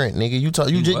apparent, nigga. You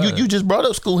just brought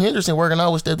up School Henderson working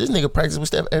out with Steph. This nigga practiced with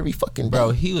Steph every fucking day.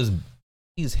 Bro, he's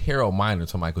Harold Miner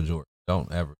to Michael Jordan.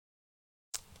 Don't ever.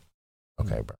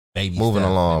 Okay, bro. Baby Moving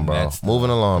along, bro.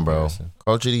 Comparison.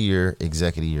 Coach of the year,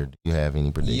 exec of the year. Do you have any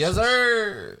predictions? Yes,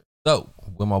 sir. So,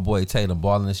 with my boy Tatum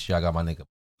balling this year, I got my nigga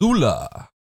Zula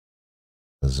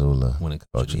winning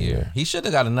Coach of the year. He should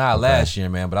have got a nod last year,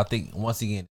 man. But I think once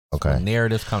again,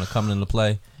 narratives kind of coming into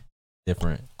play.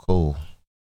 Different. Cool.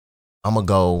 I'm gonna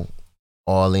go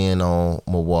all in on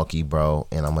Milwaukee, bro,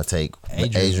 and I'm gonna take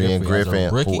Adrian Griffin,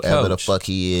 whoever the fuck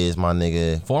he is, my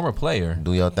nigga. Former player.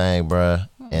 Do your thing, bro.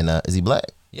 And is he black?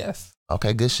 Yes.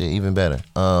 Okay, good shit, even better.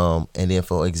 And then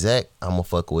for exec, I'm gonna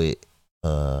fuck with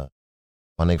my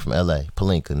nigga from LA,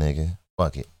 Pelinka, nigga.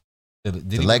 Fuck it.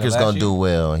 The Lakers gonna do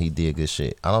well, and he did good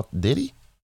shit. Did he?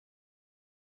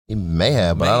 He may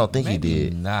have, but I don't think he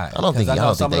did. Not. I don't think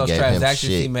some of those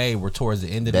transactions he made were towards the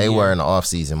end of the year. They were in the off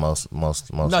season most.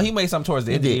 No, he made some towards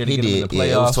the end of the year. He did. Yeah,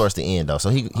 it was towards the end though, so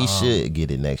he should get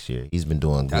it next year. He's been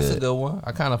doing good. That's a good one.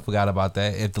 I kind of forgot about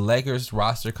that. If the Lakers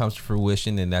roster comes to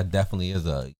fruition, then that definitely is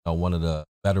one of the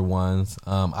better ones.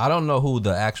 I don't know who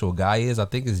the actual guy is. I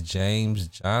think it's James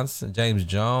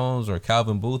Jones, or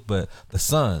Calvin Booth, but the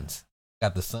Suns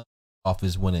got the Suns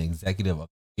office winning executive of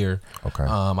the year. Okay.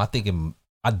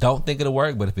 I don't think it'll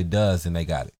work, but if it does, then they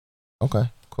got it. Okay,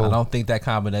 cool. I don't think that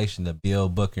combination of Bill,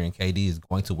 Booker, and KD is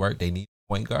going to work. They need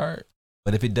a point guard.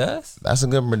 But if it does, that's a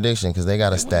good prediction because they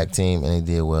got a stacked team and they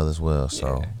did well as well.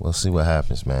 So we'll see what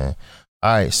happens, man.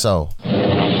 All right, so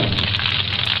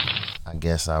I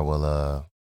guess I will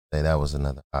say that was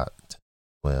another hot.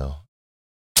 Well,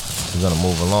 we're gonna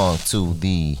move along to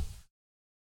the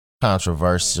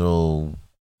controversial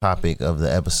topic of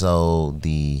the episode: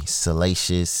 the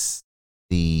salacious,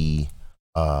 the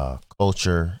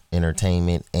culture,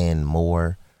 entertainment, and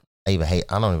more. I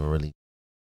don't even really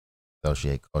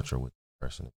associate culture with the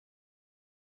person.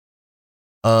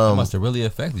 That must have really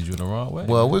affected you in the wrong way.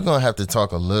 Well, we're gonna have to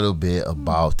talk a little bit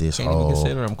about this Can't whole even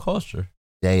consider them culture.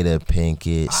 Jada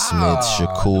Pinkett Smith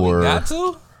Shakur. We got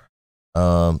to?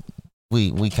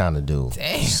 We kind of do.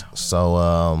 Damn.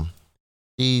 So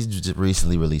she's just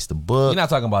recently released a book. You're not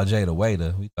talking about Jada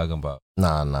Waiter. We talking about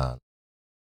Nah.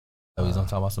 Oh, he's gonna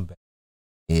talk about some bad.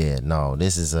 Yeah, no,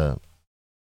 this is a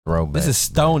throwback. This is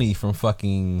Stoney from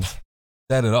fucking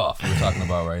Set It Off we're talking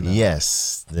about right now.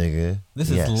 Yes, nigga. This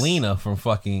is Lena from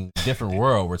fucking Different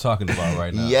World we're talking about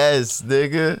right now. Yes,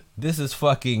 nigga. This is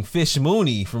fucking Fish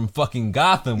Mooney from fucking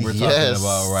Gotham we're talking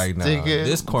about right now. Nigga.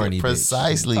 This corny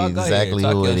precisely bitch. Exactly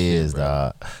who it is, bro.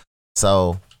 dog.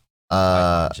 So,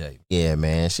 yeah,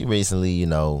 man, she recently,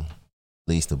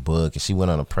 released a book and she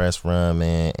went on a press run,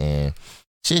 man, and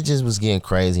shit just was getting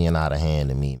crazy and out of hand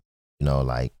to me.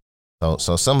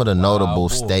 So some of the notable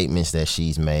statements that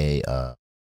she's made,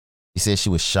 she said she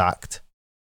was shocked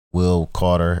Will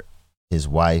Carter, his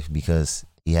wife, because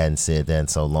he hadn't said that in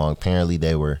so long. Apparently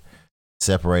they were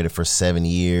separated for 7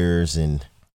 years and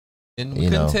we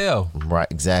couldn't tell. Right,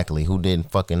 exactly. Who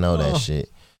didn't fucking know that shit?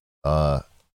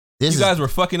 You guys were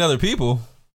fucking other people.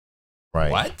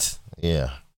 Right. What?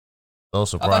 Yeah. So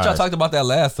surprised. I thought y'all talked about that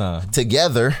last time.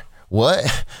 Together.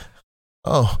 What?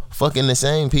 Oh, fucking the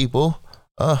same people.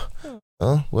 Well,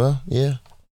 yeah.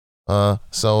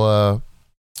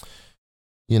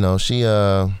 She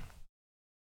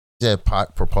had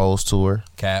proposed to her.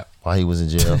 Cap. While he was in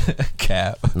jail.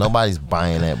 Cap. Nobody's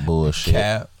buying that bullshit.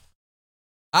 Cap.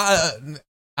 I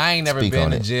ain't never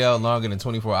been in jail longer than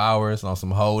 24 hours on some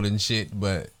holding shit,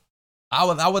 but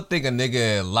I would think a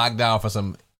nigga locked down for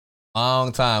some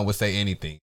long time would say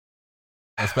anything.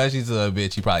 Especially to a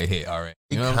bitch he probably hit already.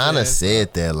 He kind of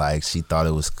said that like she thought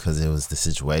it was because it was the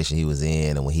situation he was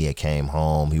in, and when he had came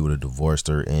home, he would have divorced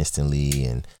her instantly,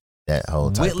 and that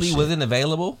whole type Whitley of shit. wasn't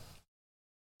available.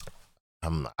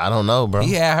 I don't know, bro.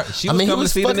 Yeah, she was he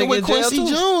was fucking with Quincy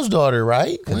Jones' daughter,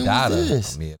 right? And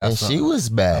she was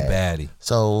bad. A baddie.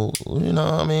 So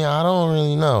I don't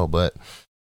really know, but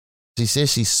she said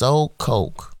she sold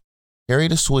coke,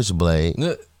 carried a switchblade,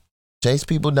 chased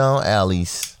people down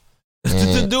alleys.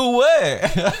 To do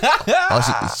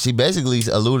what? She basically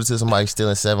alluded to somebody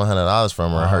stealing $700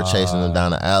 from her, her chasing them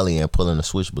down the alley and pulling a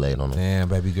switchblade on them. Damn,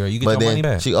 baby girl, you get your money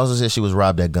back. She also said she was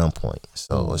robbed at gunpoint.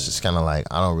 So it's just kind of like,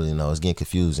 I don't really know. It's getting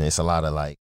confusing. It's a lot of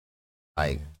like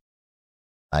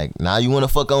now you want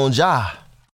to fuck on Ja.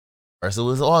 First it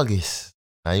was August.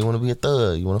 Now you want to be a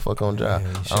thug. You want to fuck on Ja. I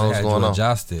don't know what's going on.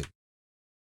 Ja stick.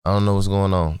 I don't know what's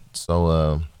going on.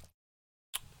 So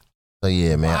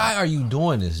yeah, man. Why are you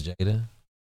doing this, Jada?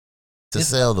 To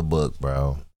sell the book,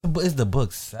 bro. Is the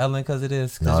book selling because it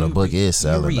is? No, the book is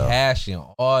selling. You're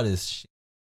rehashing all this shit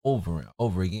over and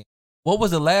over again. What was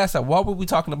the last time? Why were we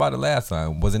talking about it last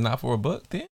time? Was it not for a book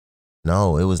then?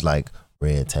 No, it was like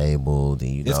Red Table.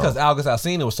 It's because August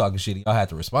Alsina was talking shit. Y'all had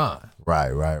to respond.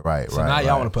 Right. So now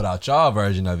y'all want to put out y'all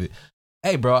version of it.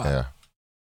 Hey, bro. Yeah.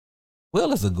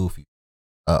 Will is a goofy.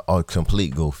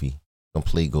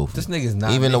 Complete goofy. This nigga's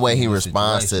not. Even the way he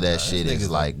responds to that shit is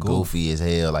like goofy as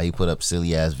hell. Like he put up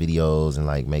silly ass videos and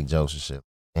like make jokes and shit.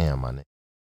 Damn, my nigga.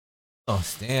 Don't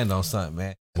stand on something,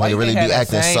 man. Why Nigga really had be that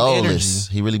acting same soulless.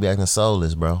 energy? He really be acting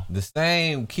soulless, bro. The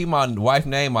same keep my wife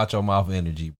name out your mouth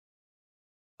energy.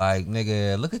 Like,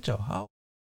 nigga, look at your hoe.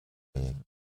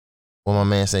 What my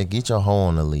man say, get your hoe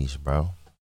on the leash, bro.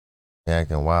 He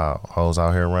acting wild. Hoes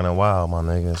out here running wild, my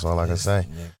nigga. That's all I can say.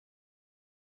 Yeah.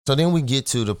 So then we get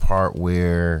to the part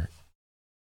where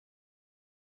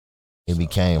it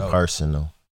became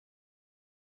personal.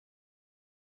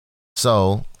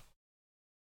 So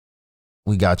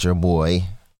we got your boy,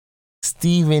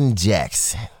 Steven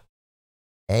Jackson,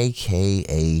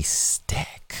 a.k.a.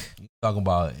 Stack. You talking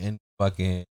about in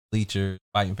fucking bleachers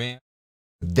fighting fans?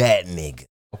 That nigga.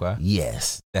 Okay.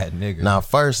 Yes. That nigga. Now,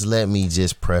 first, let me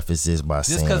just preface this by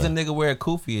saying. Just because a nigga wear a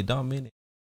kufi, it don't mean it.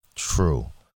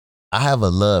 True. I have a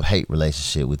love-hate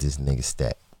relationship with this nigga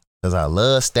Stack. Because I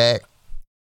love Stack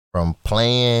from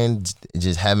playing,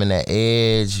 just having that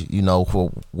edge. You know,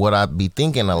 what I be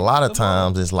thinking a lot of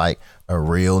times is like a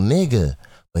real nigga.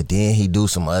 But then he do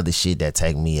some other shit that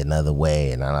take me another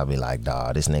way. And then I'll be like,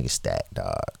 dawg, this nigga Stack,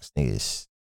 dawg. This nigga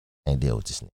can't deal with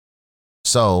this nigga.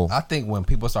 So I think when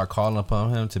people start calling upon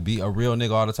him to be a real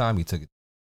nigga all the time, he took it.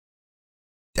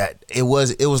 That it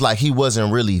was like he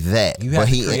wasn't really that. You have but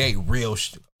to he create real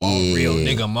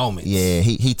nigga moments. Yeah,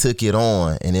 he took it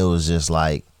on, and it was just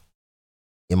like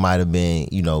it might have been,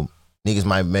 you know, niggas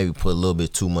might maybe put a little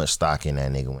bit too much stock in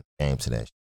that nigga when it came to that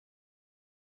shit.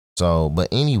 So, but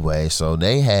anyway, so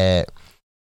they had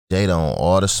Jada on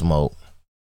All the Smoke,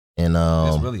 and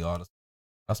it's really all the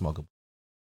I smoke a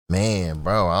man,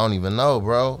 bro, I don't even know,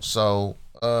 bro. So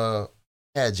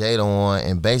had Jada on,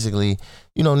 and basically,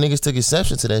 you know, niggas took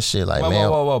exception to that shit. Like,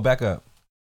 whoa, back up.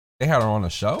 They had her on the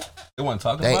show? They wasn't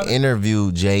talking about it? They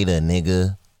interviewed Jada,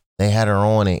 nigga. They had her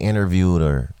on and interviewed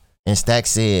her. And Stack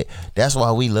said, that's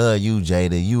why we love you,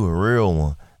 Jada. You a real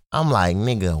one. I'm like,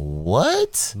 nigga,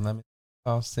 what?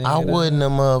 I wouldn't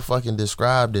have motherfucking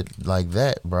described it like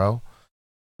that, bro.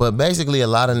 But basically, a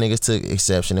lot of niggas took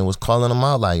exception and was calling them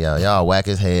out like, y'all whack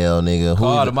as hell, nigga.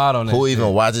 Who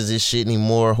even watches this shit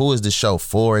anymore? Who is the show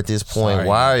for at this point? Sorry,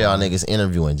 why are y'all niggas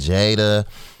interviewing Jada?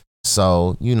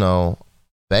 So, you know,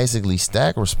 basically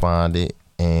Stack responded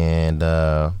and,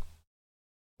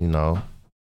 you know,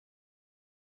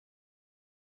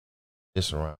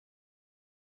 this around.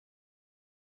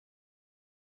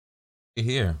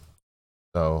 Here.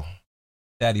 So,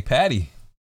 Daddy Patty.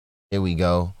 Here we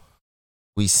go.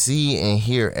 We see and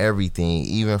hear everything,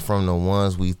 even from the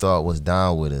ones we thought was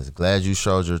down with us. Glad you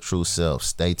showed your true self.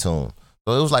 Stay tuned.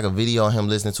 So it was like a video of him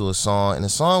listening to a song, and the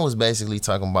song was basically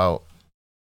talking about,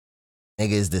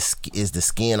 nigga, is the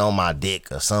skin on my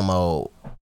dick or some old,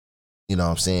 you know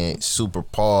what I'm saying, super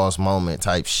pause moment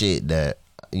type shit that,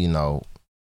 you know,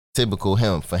 typical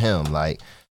for him. Like,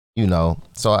 you know,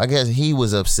 so I guess he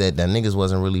was upset that niggas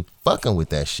wasn't really fucking with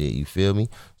that shit. You feel me?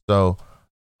 So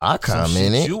I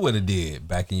commented. You would have did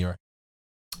back in your.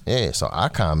 Yeah, so I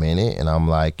commented and I'm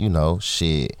like, you know,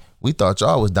 shit, we thought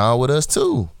y'all was down with us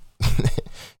too.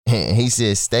 And he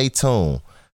said, stay tuned.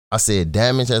 I said,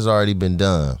 damage has already been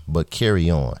done, but carry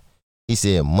on. He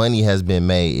said, money has been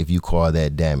made if you call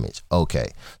that damage.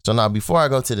 Okay. So now before I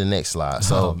go to the next slide.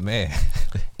 So, oh, man.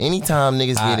 Anytime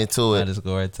niggas get into it.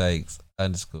 Underscore it takes.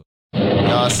 Underscore.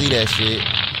 Y'all see that shit.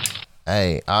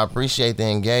 Hey, I appreciate the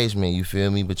engagement, you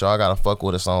feel me? But y'all gotta fuck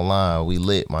with us online. We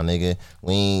lit, my nigga.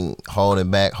 We ain't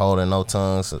holding back, holding no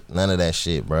tongues, none of that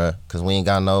shit, bruh. Cause we ain't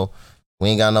got no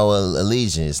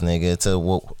allegiance, nigga, to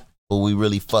who we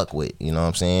really fuck with. You know what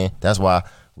I'm saying? That's why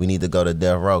we need to go to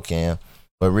death row, Cam.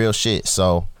 But real shit.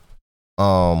 So,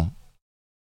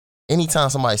 anytime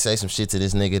somebody say some shit to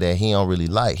this nigga that he don't really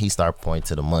like, he start pointing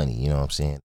to the money. You know what I'm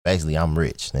saying? Basically, I'm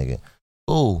rich, nigga.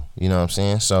 Ooh, you know what I'm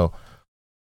saying? So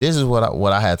this is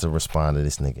what I had to respond to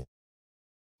this nigga.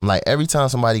 Like, every time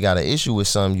somebody got an issue with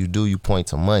something you point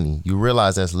to money. You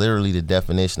realize that's literally the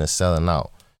definition of selling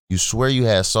out. You swear you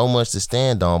had so much to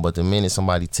stand on, but the minute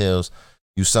somebody tells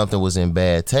you something was in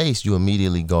bad taste, you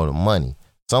immediately go to money.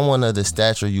 Someone of the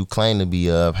stature you claim to be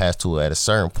of has to, at a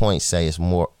certain point, say it's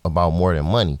more than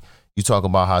money. You talk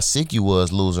about how sick you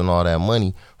was losing all that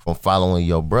money from following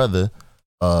your brother,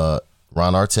 Ron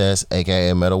Artest,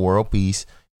 aka Meta World Peace,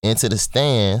 into the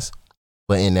stands,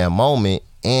 but in that moment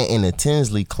and in the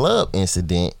Tinsley Club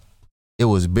incident, it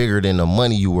was bigger than the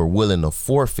money you were willing to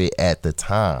forfeit at the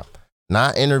time.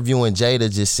 Not interviewing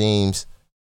Jada just seems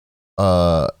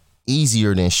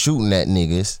easier than shooting at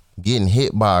niggas, getting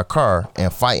hit by a car,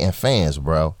 and fighting fans,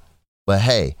 bro. But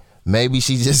hey, maybe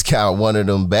she just got one of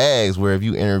them bags where if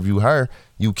you interview her,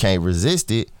 you can't resist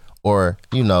it, or,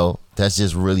 you know, that's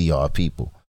just really y'all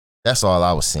people. That's all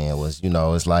I was saying was, you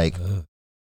know, it's like,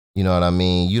 you know what I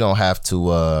mean? You don't have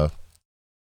to,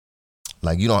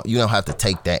 Like you don't have to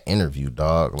take that interview,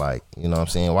 dog. Like, you know what I'm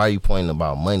saying? Why are you pointing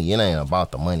about money? It ain't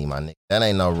about the money, my nigga. That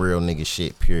ain't no real nigga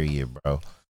shit, period, bro.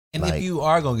 And like, if you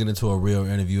are gonna get into a real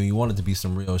interview and you want it to be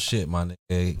some real shit, my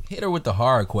nigga, hit her with the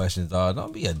hard questions, dog.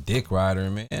 Don't be a dick rider,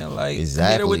 man. Like,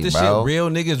 exactly, hit her with the bro. shit real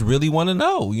niggas really want to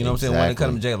know. You know what I'm saying? When it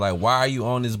comes to Jada, like, why are you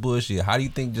on this bullshit? How do you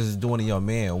think this is doing to your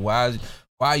man? Why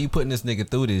are you putting this nigga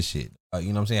through this shit? You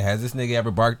know what I'm saying? Has this nigga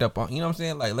ever barked up on? You know what I'm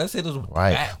saying? Like, let's hit this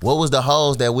right. back. What was the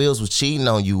hoes that Wills was cheating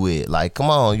on you with? Like, come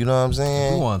on, you know what I'm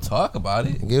saying? We want to talk about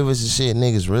it. Give us the shit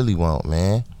niggas really want,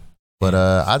 man. But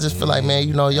I just feel like, man,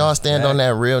 you know, y'all stand on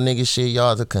that real nigga shit.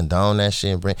 Y'all to condone that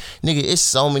shit and bring, nigga, it's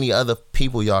so many other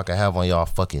people y'all can have on y'all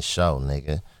fucking show,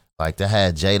 nigga. Like, to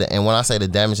have Jada. And when I say the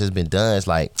damage has been done, it's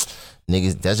like,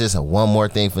 niggas, that's just one more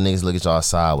thing for niggas to look at y'all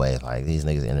sideways. Like, these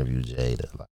niggas interviewed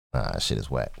Jada. Like, nah, shit is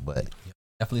whack. But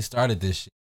definitely started this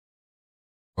shit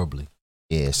horribly.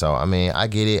 Yeah, so I mean, I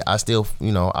get it. I still,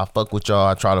 you know, I fuck with y'all.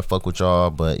 I try to fuck with y'all,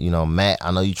 but you know, Matt,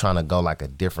 I know you trying to go like a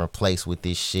different place with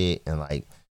this shit, and like,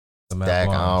 Stack,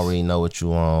 I don't really know what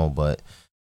you on, but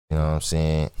you know what I'm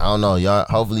saying. I don't know, y'all.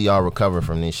 Hopefully, y'all recover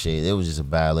from this shit. It was just a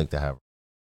bad look to have.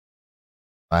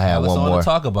 I had one more. To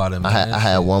talk about it, man. I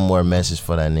had one more message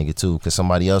for that nigga too, because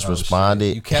somebody else responded.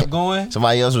 Shit. You kept going.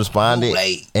 Somebody else responded,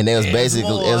 and it was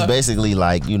basically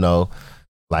like, you know.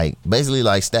 Like, basically,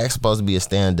 like, Stack's supposed to be a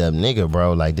stand-up nigga,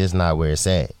 bro. Like, this not where it's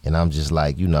at. And I'm just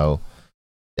like, you know,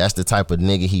 that's the type of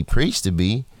nigga he preached to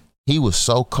be. He was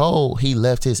so cold, he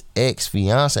left his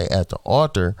ex-fiance at the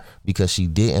altar because she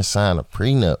didn't sign a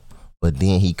prenup, but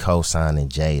then he co-signing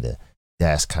Jada.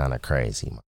 That's kind of crazy,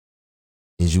 man.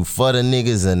 Is you for the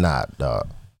niggas or not, dog?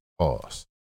 Pause.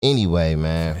 Anyway,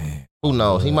 man. Who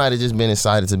knows? He might have just been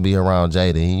excited to be around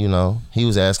Jada. You know, he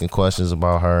was asking questions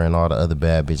about her and all the other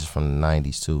bad bitches from the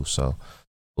 90s too. So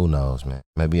who knows, man?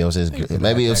 Maybe it was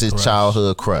his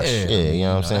childhood crush. Yeah, you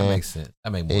know what I'm saying? That makes sense.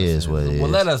 That makes more sense. Is what it is. Well,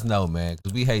 let us know, man,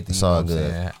 because we hate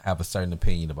to have a certain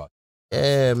opinion about it.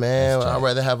 Yeah, man. I'd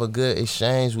rather have a good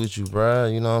exchange with you, bro.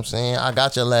 You know what I'm saying? I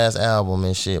got your last album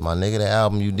and shit, my nigga. The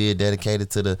album you did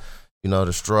dedicated to the, you know,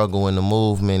 the struggle and the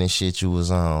movement and shit you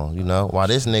was on, you know? While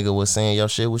this nigga was saying your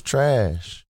shit was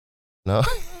trash. No?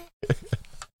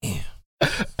 Damn.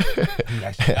 You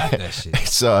actually got that shit.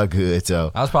 It's all good,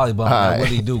 though. I was probably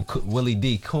bumping Willie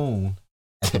D. Coon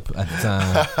at the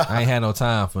time. I ain't had no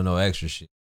time for no extra shit.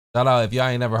 Shout out, if y'all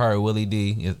ain't never heard Willie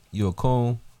D, you a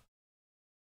coon.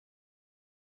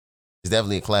 It's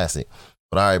definitely a classic.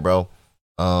 But all right, bro.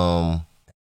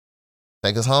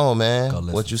 Take us home, man.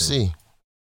 What you see?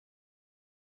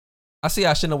 I see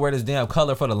I shouldn't have wear this damn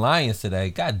color for the Lions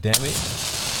today. God damn it.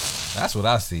 That's what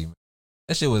I see, man.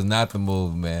 That shit was not the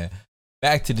move, man.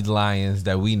 Back to the Lions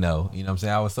that we know. You know what I'm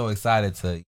saying? I was so excited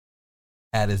to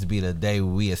have this be the day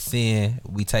we ascend.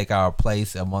 We take our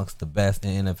place amongst the best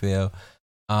in NFL.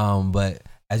 But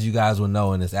as you guys will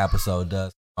know, when this episode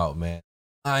does come out, man,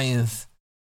 Lions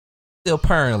still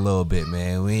purring a little bit,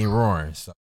 man. We ain't roaring.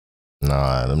 So.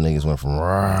 Nah, them niggas went from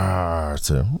roar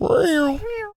to real.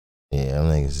 Yeah, them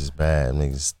niggas is bad. Them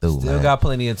niggas is stupid, Still man. got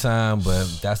plenty of time, but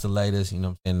that's the latest. You know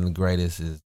what I'm saying? The greatest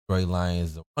is Detroit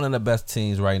Lions. One of the best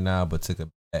teams right now, but took a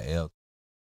bad L.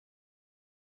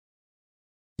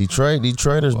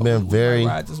 Detroit has been very.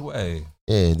 Ride this way.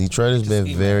 Yeah, Detroit has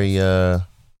been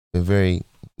very,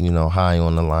 you know, high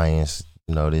on the Lions,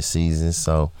 you know, this season.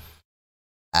 So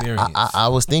I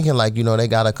was thinking, like, you know, they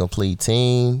got a complete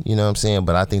team, you know what I'm saying?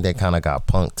 But I think they kind of got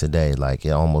punked today. Like,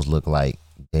 it almost looked like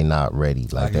they not ready.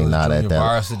 Like they not at that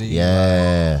varsity.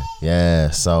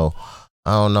 Yeah. So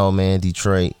I don't know, man.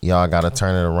 Detroit, y'all gotta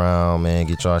turn it around, man.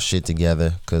 Get y'all shit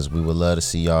together, cause we would love to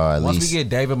see y'all at least. Once we get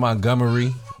David Montgomery, you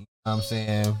know what I'm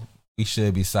saying, we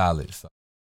should be solid. So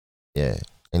yeah,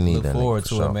 they need look that forward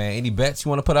to it, man. Any bets you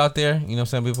want to put out there? You know what I'm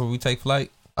saying, before we take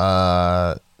flight?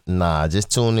 Nah, just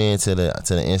tune in to the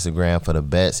Instagram for the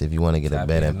bets. If you want to get a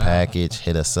betting package,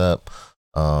 hit us up.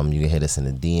 You can hit us in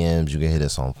the DMs. You can hit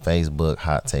us on Facebook,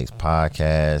 Hot Takes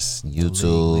Podcast,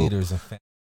 YouTube, leaders in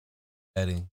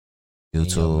betting,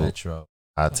 YouTube, Metro,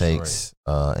 Hot Takes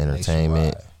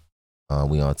Entertainment.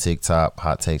 We on TikTok,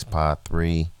 Hot Takes Pod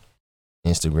 3,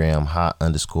 Instagram,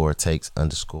 Hot_Takes_.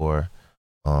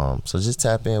 So just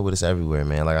tap in with us everywhere,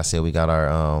 man. Like I said, we got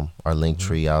our link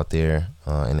tree out there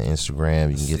in the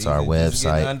Instagram. You can get to our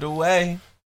website. Underway.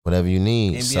 Whatever you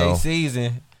need. NBA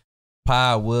season.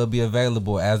 Pod will be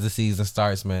available as the season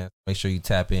starts, man. Make sure you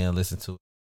tap in, listen to it.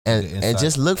 And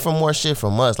just look for more shit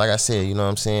from us. Like I said, you know what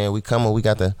I'm saying? We coming, we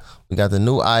got the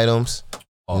new items.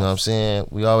 You know what I'm saying?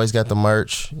 We always got the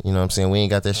merch. You know what I'm saying? We ain't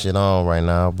got that shit on right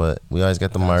now, but we always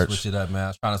got the merch. Switch it up, man. I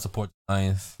was trying to support the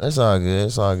Lions. It's all good.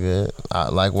 It's all good.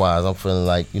 Likewise, I'm feeling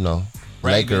like, you know,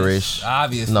 Lakerish.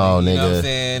 Obviously. No, you know what nigga. I'm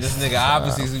saying? This nigga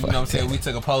obviously, you know what I'm saying? We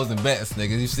took opposing bets,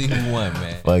 nigga. You see who won,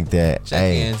 man. Fuck that.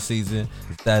 Check in season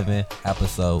 7,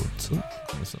 episode 2.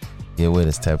 Get with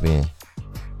us, tap in.